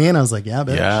before me. And I was like, yeah,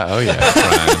 bitch. Yeah. Oh yeah.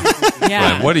 Ryan.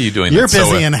 Ryan, what are you doing? You're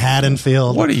busy in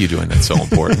Haddonfield. What are you doing that's so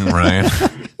important, Ryan?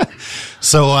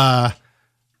 So,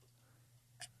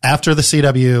 after the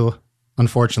CW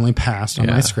unfortunately passed on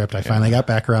my script, I finally got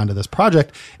back around to this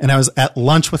project, and I was at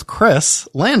lunch with Chris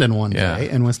Landon one day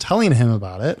and was telling him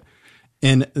about it.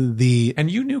 And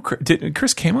you knew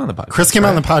Chris came on the podcast. Chris came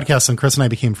on the podcast, and Chris and I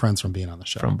became friends from being on the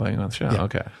show. Yeah.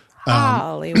 Okay.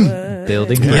 Hollywood.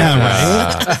 Building.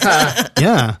 Yeah. Right?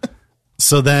 Yeah.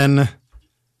 So then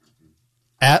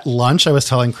at lunch, I was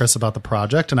telling Chris about the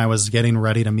project, and I was getting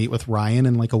ready to meet with Ryan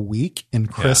in like a week.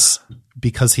 And Chris,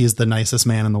 because he's the nicest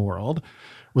man in the world,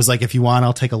 was like, if you want,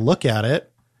 I'll take a look at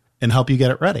it and help you get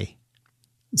it ready.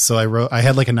 So I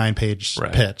had like a 9-page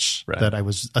pitch that I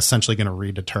was essentially going to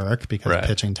read to Turek because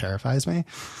pitching terrifies me.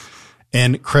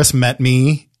 And Chris met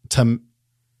me to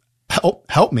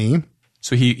help me.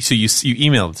 So you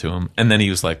emailed it to him, and then he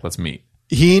was like, let's meet.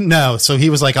 So he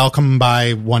was like, I'll come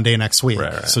by one day next week.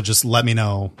 Right. So just let me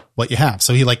know what you have.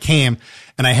 So he like came,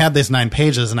 and I had this 9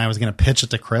 pages, and I was going to pitch it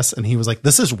to Chris, and he was like,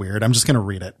 this is weird. I'm just going to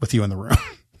read it with you in the room.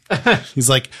 He's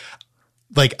like,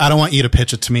 I don't want you to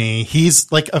pitch it to me.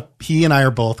 He's like, he and I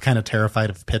are both kind of terrified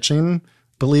of pitching,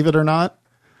 believe it or not.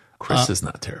 Chris is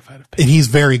not terrified of pitching. And he's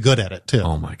very good at it too.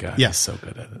 Oh my God. Yeah. He's so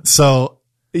good at it. So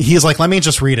he's like, let me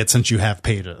just read it since you have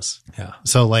pages. Yeah.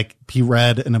 So like he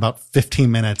read, and about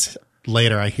 15 minutes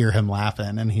later, I hear him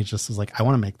laughing, and he just was like, I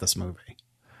want to make this movie.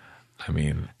 I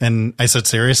mean, and I said,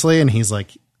 seriously? And he's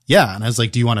like, yeah. And I was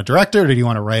like, do you want to direct it or do you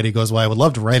want to write it? He goes, well, I would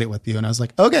love to write it with you. And I was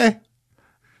like, okay.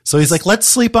 So he's like, let's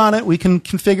sleep on it. We can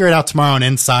figure it out tomorrow. And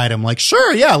inside, I'm like,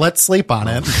 sure, yeah, let's sleep on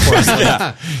it. Of course,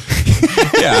 I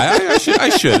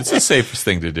should. It's the safest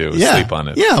thing to do. Sleep on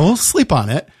it. Yeah, we'll sleep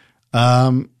on it.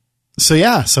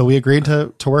 So we agreed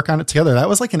to work on it together. That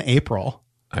was like in April.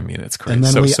 I mean, it's crazy. And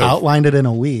then we outlined it in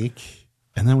a week,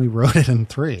 and then we wrote it in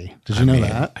 3. Did you know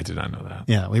that? I did not know that.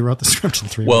 Yeah, we wrote the script in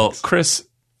 3 weeks. Well, Chris,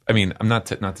 I mean, I'm not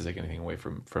to take anything away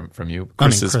from you.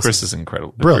 Chris is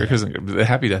incredible. Brilliant. The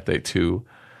Happy Death Day 2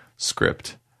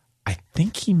 script, I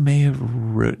think he may have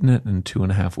written it in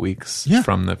 2.5 weeks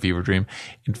from the Fever Dream.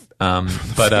 But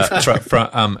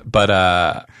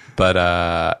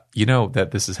you know that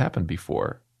this has happened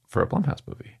before for a Blumhouse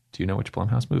movie. Do you know which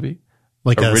Blumhouse movie?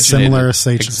 Like a similar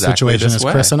situation as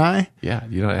Chris and I? Yeah,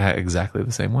 you know, exactly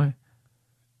the same way.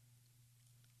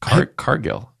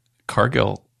 Cargill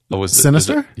was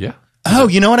Sinister? Yeah. Oh,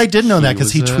 you know what? I did know that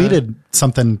because he tweeted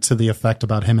something to the effect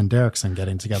about him and Derrickson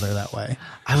getting together that way.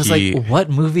 I was like, what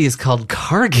movie is called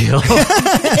Cargill? Great.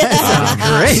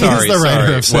 Sorry, He's the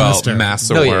writer of Sinister. Well,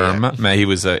 Massa Worm. He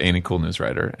was a Ain't It Cool news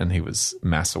writer, and he was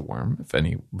Massa Worm. If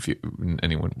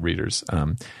anyone readers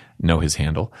know his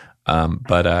handle,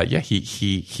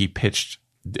 he pitched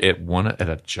it at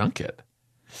a junket.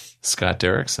 Scott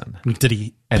Derrickson. Did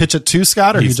he pitch it to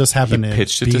Scott, or he just happened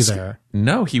to be there?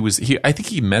 No, he was. I think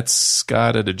he met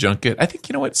Scott at a junket. I think,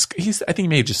 you know what? I think he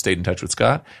may have just stayed in touch with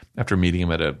Scott after meeting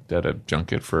him at a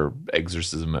junket for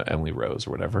Exorcism of Emily Rose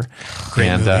or whatever.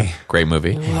 Great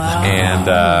movie. Wow.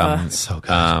 And so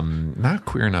good. not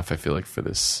queer enough, I feel like, for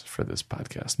this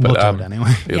podcast. But we'll do it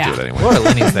anyway. We'll do it anyway. Laura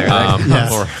Linney's there.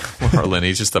 Or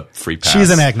Linney's just a free pass. She's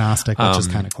an agnostic, which is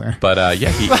kind of queer. But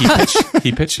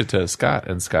he pitched it to Scott,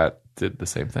 and Scott did the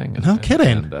same thing. No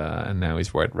kidding. And now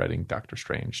he's writing Doctor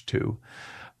Strange 2.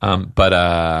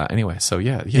 Anyway, so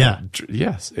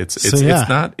yes,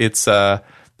 it's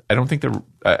I don't think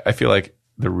I feel like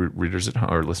the readers at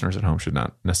home or listeners at home should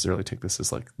not necessarily take this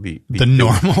as like the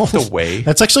normal the way.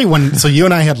 That's actually so you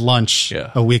and I had lunch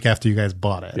a week after you guys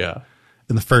bought it. Yeah.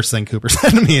 And the first thing Cooper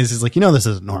said to me is, he's like, this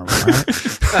isn't normal, right?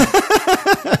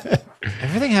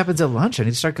 Everything happens at lunch. I need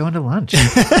to start going to lunch.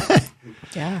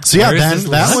 Yeah. So then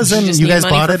that was in, you guys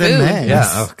bought it in May. Yeah.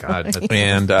 Oh God.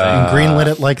 And greenlit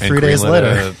it like 3 days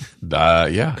later.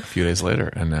 A few days later.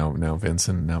 And now Vince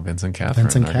and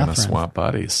Catherine are going to swap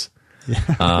bodies. Yeah.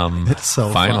 It's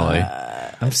so finally.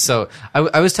 fun.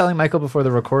 I was telling Michael before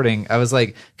the recording, I was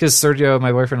like, because Sergio,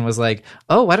 my boyfriend, was like,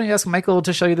 oh, why don't you ask Michael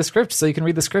to show you the script so you can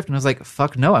read the script? And I was like,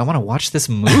 fuck no, I want to watch this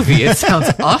movie. It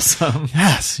sounds awesome.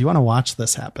 Yes, you want to watch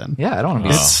this happen. Yeah, I don't want to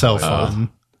be. It's so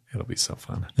fun. It'll be so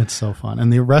fun. It's so fun.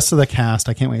 And the rest of the cast,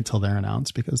 I can't wait till they're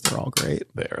announced because they're all great.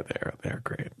 They're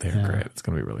great. They're great. It's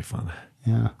going to be really fun.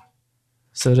 Yeah.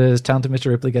 So does talented Mr.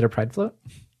 Ripley get a pride float?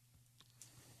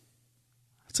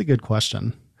 a good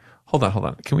question. Hold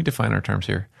on. Can we define our terms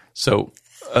here? So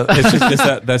it's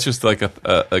just, that's just like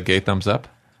a gay thumbs up?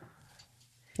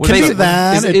 Can it be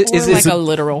that? Is like a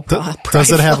literal prop?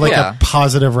 Does it have like a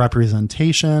positive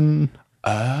representation?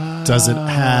 Does it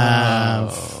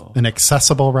have an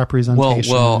accessible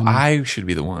representation? Well, I should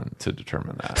be the one to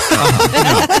determine that.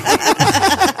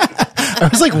 I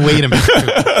was like, wait a minute.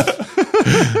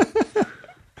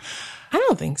 I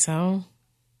don't think so.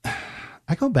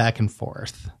 I go back and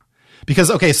forth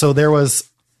because, okay, so there was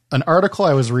an article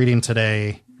I was reading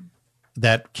today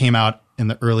that came out in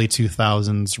the early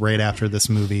 2000s, right after this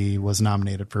movie was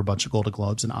nominated for a bunch of Golden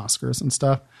Globes and Oscars and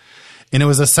stuff. And it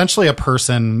was essentially a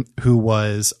person who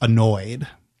was annoyed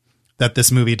that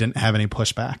this movie didn't have any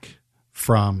pushback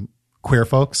from queer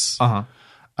folks.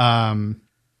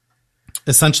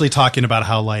 Essentially talking about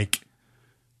how, like,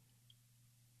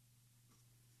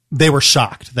 they were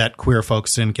shocked that queer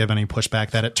folks didn't give any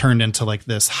pushback, that it turned into like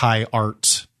this high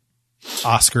art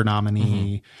Oscar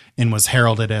nominee and was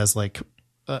heralded as like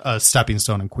a stepping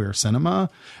stone in queer cinema.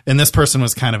 And this person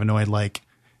was kind of annoyed, like,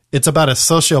 it's about a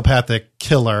sociopathic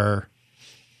killer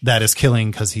that is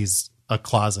killing because he's a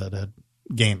closeted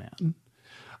gay man.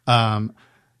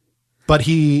 But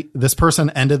this person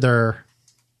ended their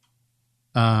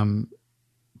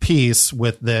piece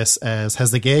with this as, has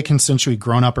the gay constituency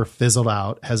grown up or fizzled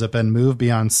out? Has it been moved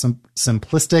beyond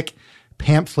simplistic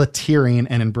pamphleteering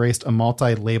and embraced a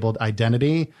multi-labeled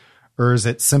identity? Or is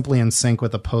it simply in sync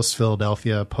with a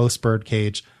post-Philadelphia,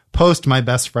 post-Birdcage, post-my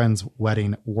best friend's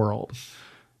wedding world?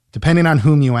 Depending on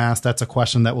whom you ask, that's a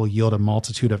question that will yield a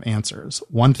multitude of answers.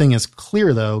 One thing is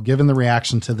clear, though, given the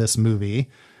reaction to this movie,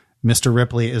 Mr.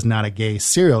 Ripley is not a gay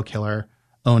serial killer.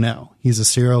 Oh, no. He's a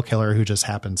serial killer who just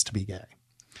happens to be gay.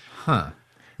 Huh.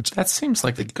 That seems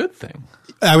like a good thing.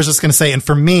 I was just going to say, and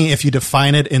for me, if you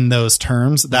define it in those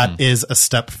terms, that is a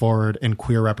step forward in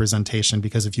queer representation,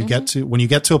 because if you when you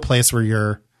get to a place where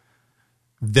your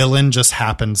villain just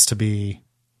happens to be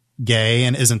gay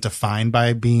and isn't defined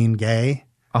by being gay,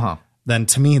 then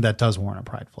to me, that does warrant a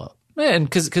pride float. Yeah, and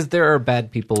because there are bad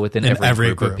people within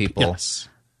every group of people. Yes.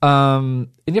 And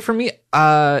yeah, for me,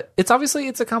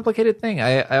 it's a complicated thing.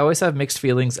 I always have mixed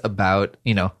feelings about,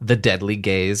 the deadly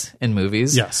gays in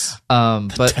movies. Yes.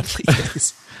 But deadly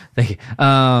gays. Thank you.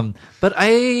 But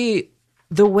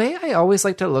the way I always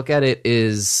like to look at it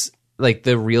is like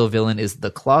the real villain is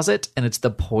the closet, and it's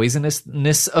the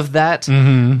poisonousness of that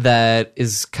that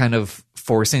is kind of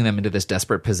forcing them into this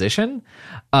desperate position.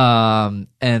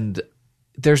 And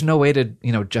there's no way to,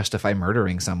 justify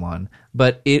murdering someone,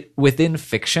 but within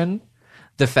fiction,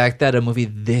 the fact that a movie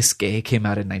this gay came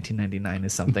out in 1999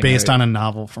 is something based on a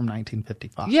novel from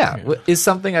 1955. Yeah, is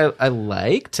something I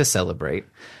like to celebrate.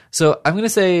 So I'm going to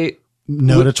say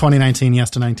no to 2019,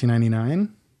 yes to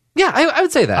 1999. Yeah, I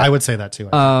would say that. I would say that too.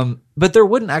 But there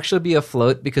wouldn't actually be a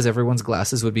float because everyone's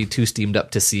glasses would be too steamed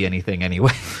up to see anything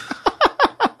anyway.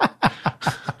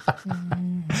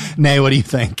 Nay, what do you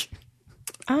think?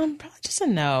 Probably just a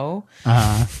no.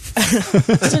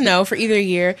 Just a no for either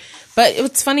year. But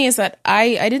what's funny is that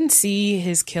I didn't see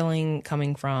his killing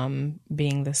coming from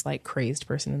being this like crazed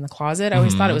person in the closet. I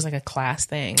always thought it was like a class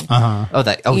thing.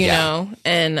 You know?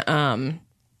 And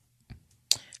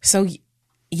so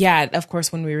yeah, of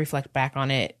course, when we reflect back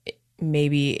on it,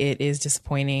 maybe it is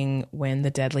disappointing when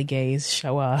the deadly gays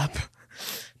show up.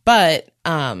 But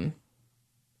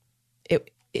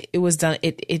it was done.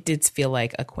 It did feel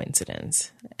like a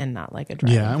coincidence and not like a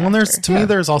driving factor. Well, to me,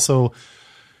 there's also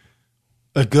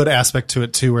a good aspect to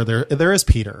it too, where there is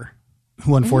Peter,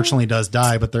 who unfortunately does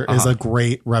die, but there is a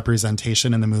great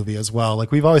representation in the movie as well.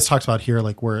 Like we've always talked about here,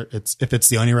 like where if it's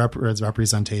the only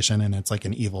representation and it's like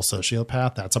an evil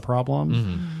sociopath, that's a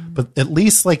problem. But at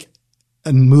least like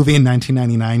a movie in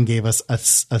 1999 gave us a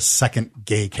second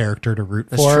gay character to root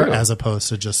for, as opposed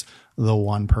to just the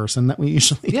one person that we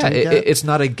usually get. It's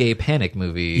not a gay panic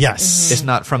movie. Yes. It's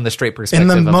not from the straight perspective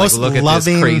of like, look at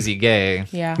this crazy gay.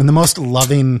 Yeah. And the most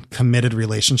loving, committed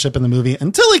relationship in the movie,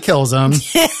 until he kills him,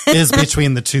 is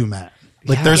between the two men.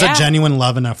 Like there's a genuine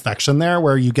love and affection there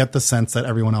where you get the sense that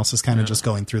everyone else is kind of just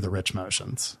going through the rich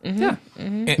motions.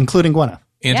 Including Gwyneth.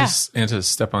 And to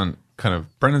step on kind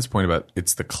of Brendan's point about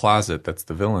it's the closet that's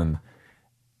the villain,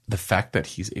 the fact that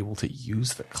he's able to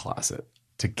use the closet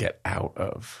to get out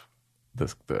of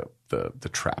the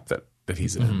trap that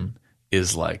he's in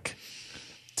is like,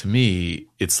 to me,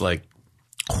 it's like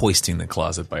hoisting the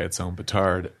closet by its own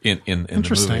petard in the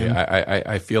movie.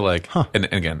 I feel like, and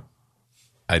again,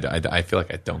 I feel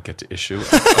like I don't get to issue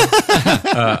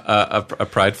a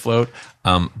pride float,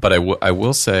 but I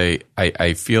will say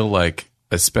I feel like,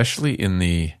 especially in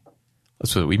the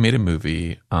So we made a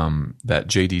movie that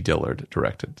J.D. Dillard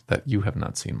directed that you have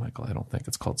not seen, Michael. I don't think.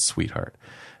 It's called Sweetheart.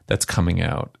 That's coming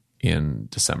out in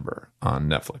December on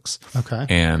Netflix. Okay.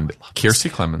 And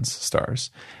Kiersey Clemons stars.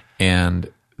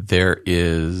 And there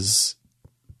is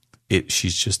she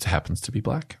just happens to be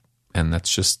black. And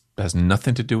that's just has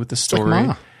nothing to do with the story.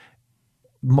 Like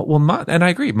Ma. Well, Ma, and I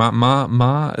agree.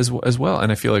 Ma as well.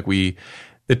 And I feel like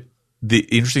the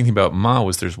interesting thing about Ma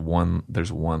was there's one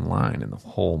line in the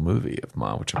whole movie of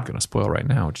Ma, which I'm going to spoil right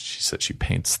now, which she said she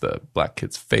paints the black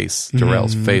kid's face,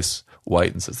 Darrell's face,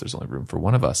 white, and says there's only room for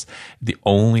one of us. The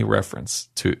only reference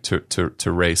to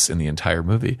race in the entire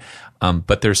movie.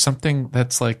 But there's something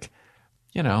that's like,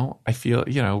 I feel,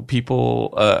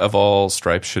 people of all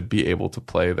stripes should be able to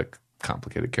play the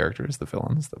complicated characters, the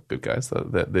villains, the good guys,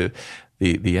 the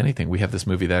anything. We have this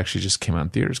movie that actually just came out in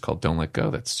theaters called Don't Let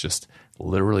Go. That's just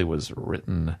literally was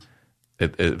written.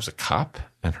 It was a cop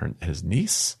and his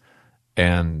niece,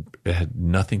 and it had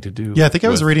nothing to do. Yeah, I think I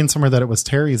was reading somewhere that it was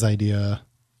Terry's idea.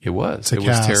 It was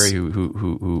Terry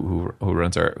who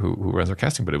runs our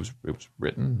casting, but it was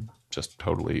written just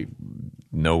totally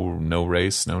no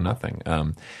race, no nothing.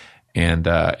 And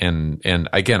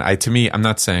again, to me, I'm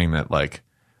not saying that like.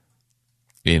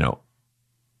 I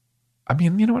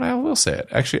mean, you know what? I will say it.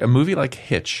 Actually, a movie like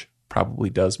Hitch probably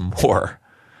does more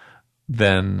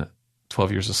than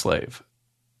 12 Years a Slave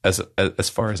as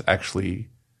far as actually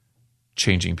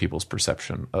changing people's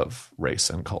perception of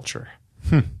race and culture.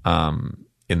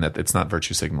 In that it's not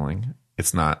virtue signaling.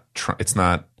 It's not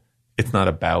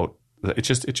about, it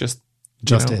just is. It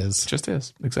just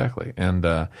is. Exactly. And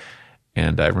I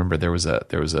remember there was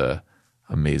a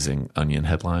amazing Onion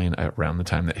headline around the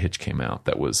time that Hitch came out.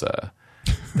 That was the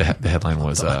headline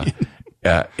was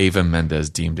Eva Mendes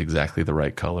deemed exactly the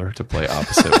right color to play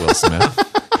opposite Will Smith.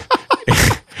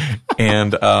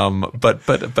 And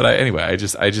anyway, I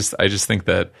just think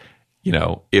that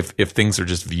if things are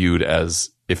just viewed as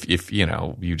if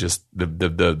you just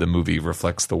the movie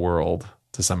reflects the world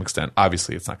to some extent.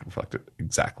 Obviously, it's not going to reflect it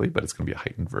exactly, but it's going to be a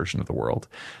heightened version of the world.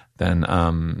 Then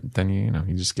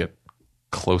you just get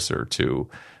closer to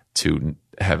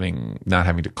not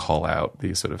having to call out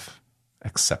the sort of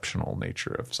exceptional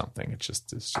nature of something. It's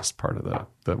just part of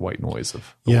the white noise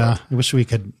of the world. I wish we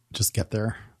could just get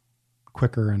there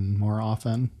quicker and more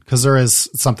often, because there is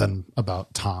something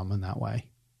about Tom in that way.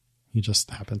 He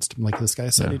just happens to, like this guy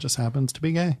said, he just happens to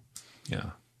be gay.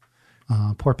 Yeah.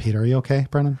 Poor Peter. Are you okay,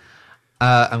 Brennan?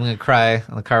 I'm going to cry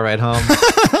on the car ride home.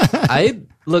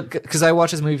 Because I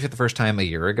watched this movie for the first time a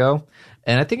year ago,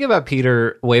 and I think about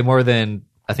Peter way more than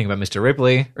I think about Mr.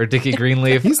 Ripley or Dickie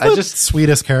Greenleaf. He's the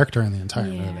sweetest character in the entire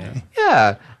movie.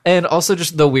 Yeah. And also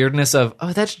just the weirdness of,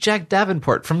 that's Jack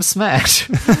Davenport from Smash.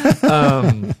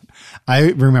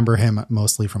 I remember him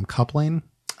mostly from Coupling.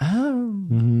 Oh.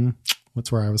 Mm-hmm. That's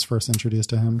where I was first introduced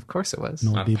to him. Of course it was.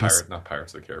 Not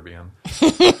Pirates of the Caribbean.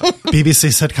 BBC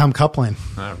sitcom Coupling.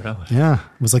 Oh, really? Yeah.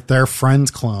 It was like their Friends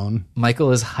clone.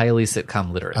 Michael is highly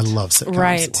sitcom literate. I love sitcoms.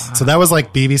 Right. Wow. So that was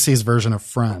like BBC's version of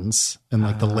Friends in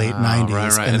like the late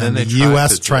 90s. Right. And then the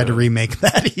US tried to remake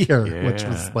that here, which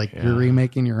was like you're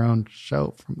remaking your own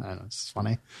show from that. It's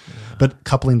funny. Yeah. But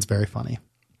Coupling's very funny.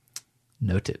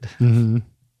 Noted. Mm-hmm.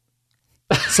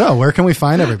 So where can we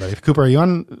find everybody? Cooper, are you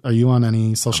on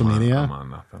any social media? I'm on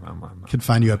nothing. I'm on nothing. Could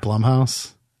find you at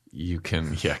Blumhouse. You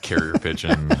can, Carrier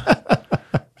Pigeon,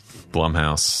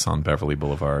 Blumhouse on Beverly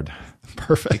Boulevard.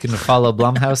 Perfect. You can follow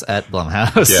Blumhouse at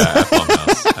Blumhouse. Yeah, at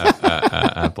Blumhouse.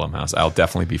 at Blumhouse. I'll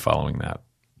definitely be following that.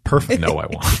 Perfect. No, I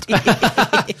won't.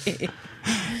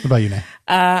 What about you, Nay?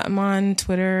 I'm on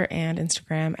Twitter and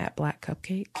Instagram at Black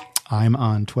Cupcake. I'm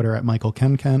on Twitter at Michael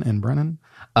Ken and Brennan.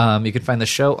 You can find the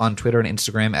show on Twitter and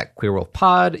Instagram at Queer Wolf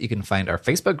Pod. You can find our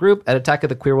Facebook group at Attack of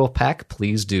the Queer Wolf Pack.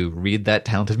 Please do read that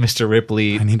talented Mr.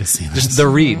 Ripley. I need to see this. Just the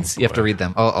reads. You have to read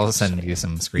them. I'll send you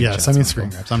some screenshots. Yeah, send me screen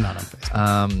grabs. I'm not on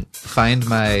Facebook. Find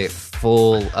my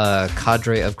full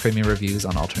cadre of Creamy reviews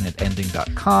on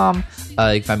alternateending.com. You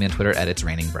can find me on Twitter at It's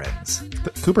Raining Brains.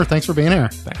 Cooper, thanks for being here.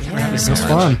 Thanks for having me. It was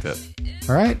fun.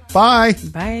 All right. Bye.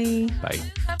 Bye. Bye.